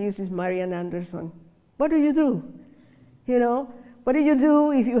narrator of the piece is Marian Anderson? What do you do? You know? What do you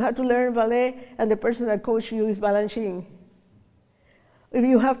do if you have to learn ballet and the person that coaches you is Balanchine? If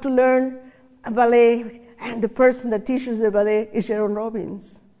you have to learn a ballet, and the person that teaches the ballet is Sheryl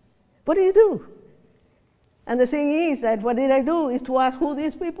Robbins, what do you do? And the thing is that what did I do is to ask who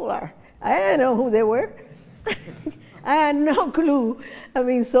these people are. I didn't know who they were. I had no clue. I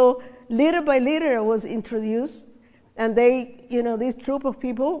mean, so little by little I was introduced, and they, you know, this group of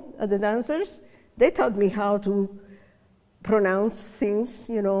people, the dancers, they taught me how to pronounce things,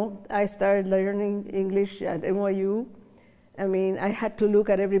 you know. I started learning English at NYU. I mean, I had to look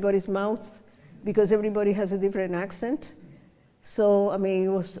at everybody's mouth because everybody has a different accent. So, I mean, it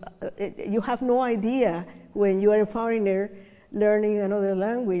was, you have no idea when you are a foreigner learning another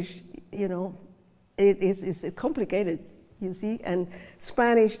language, you know, it's complicated, you see, and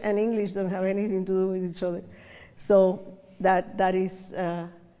Spanish and English don't have anything to do with each other. So that is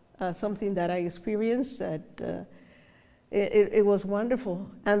something that I experienced, that it was wonderful.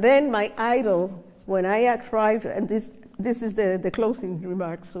 And then my idol, when I arrived, and this is the closing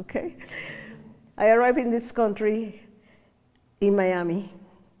remarks, okay? I arrived in this country in Miami.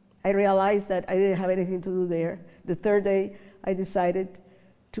 I realized that I didn't have anything to do there. The third day, I decided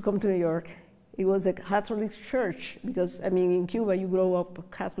to come to New York. It was a Catholic church, because, I mean, in Cuba, you grow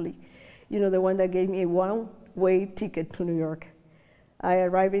up Catholic. You know, the one that gave me a one-way ticket to New York. I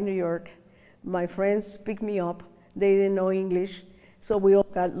arrived in New York. My friends picked me up. They didn't know English, so we all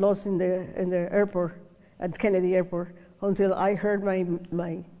got lost in the airport, at Kennedy Airport, until I heard my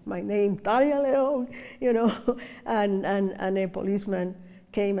name, Tania León, you know, and a policeman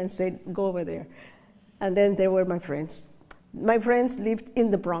came and said, go over there. And then there were my friends. My friends lived in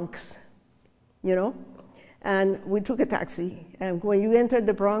the Bronx, you know, and we took a taxi. And when you enter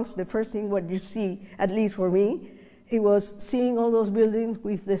the Bronx, the first thing what you see, at least for me, it was seeing all those buildings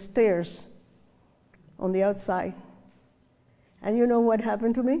with the stairs on the outside. And you know what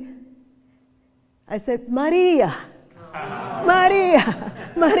happened to me? I said, Maria, Maria,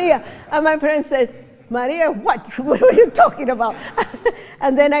 Maria. And my friend said, Maria, what? What are you talking about?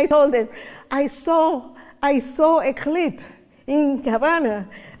 And then I told them, I saw a clip in Havana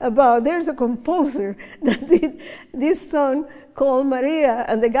about, there's a composer that did this song called Maria,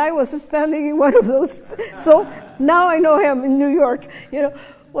 and the guy was standing in one of those. So now I know him in New York, you know.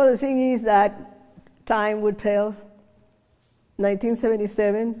 Well, the thing is that time would tell.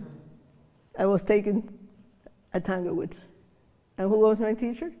 1977, I was taken at Tanglewood. And who was my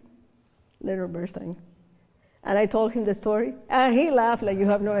teacher? Leonard Bernstein. And I told him the story, and he laughed like you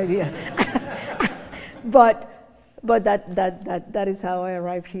have no idea. but that is how I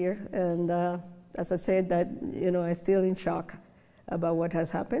arrived here. And as I said, that, you know, I'm still in shock about what has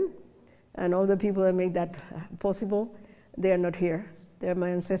happened. And all the people that made that possible, they are not here. They're my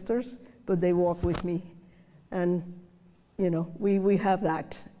ancestors, but they walk with me. And, you know, we have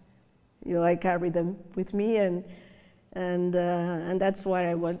that. You know, I carry them with me, and that's why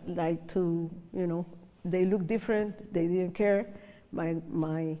I would like to, you know, they look different, they didn't care.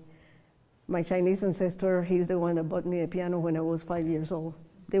 My Chinese ancestor, he's the one that bought me a piano when I was 5 years old.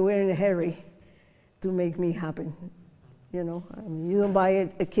 They were in a hurry to make me happen, you know. I mean, you don't buy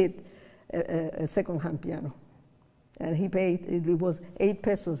a kid a second-hand piano. And he paid, it was 8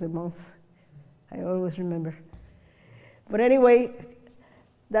 pesos a month. I always remember. But anyway,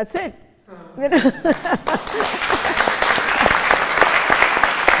 that's it. You know?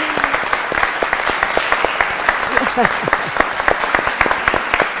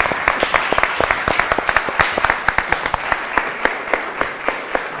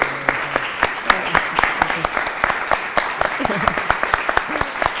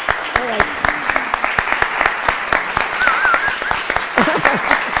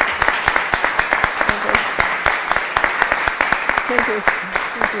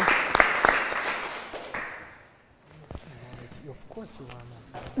 Of course you are.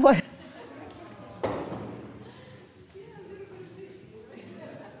 What?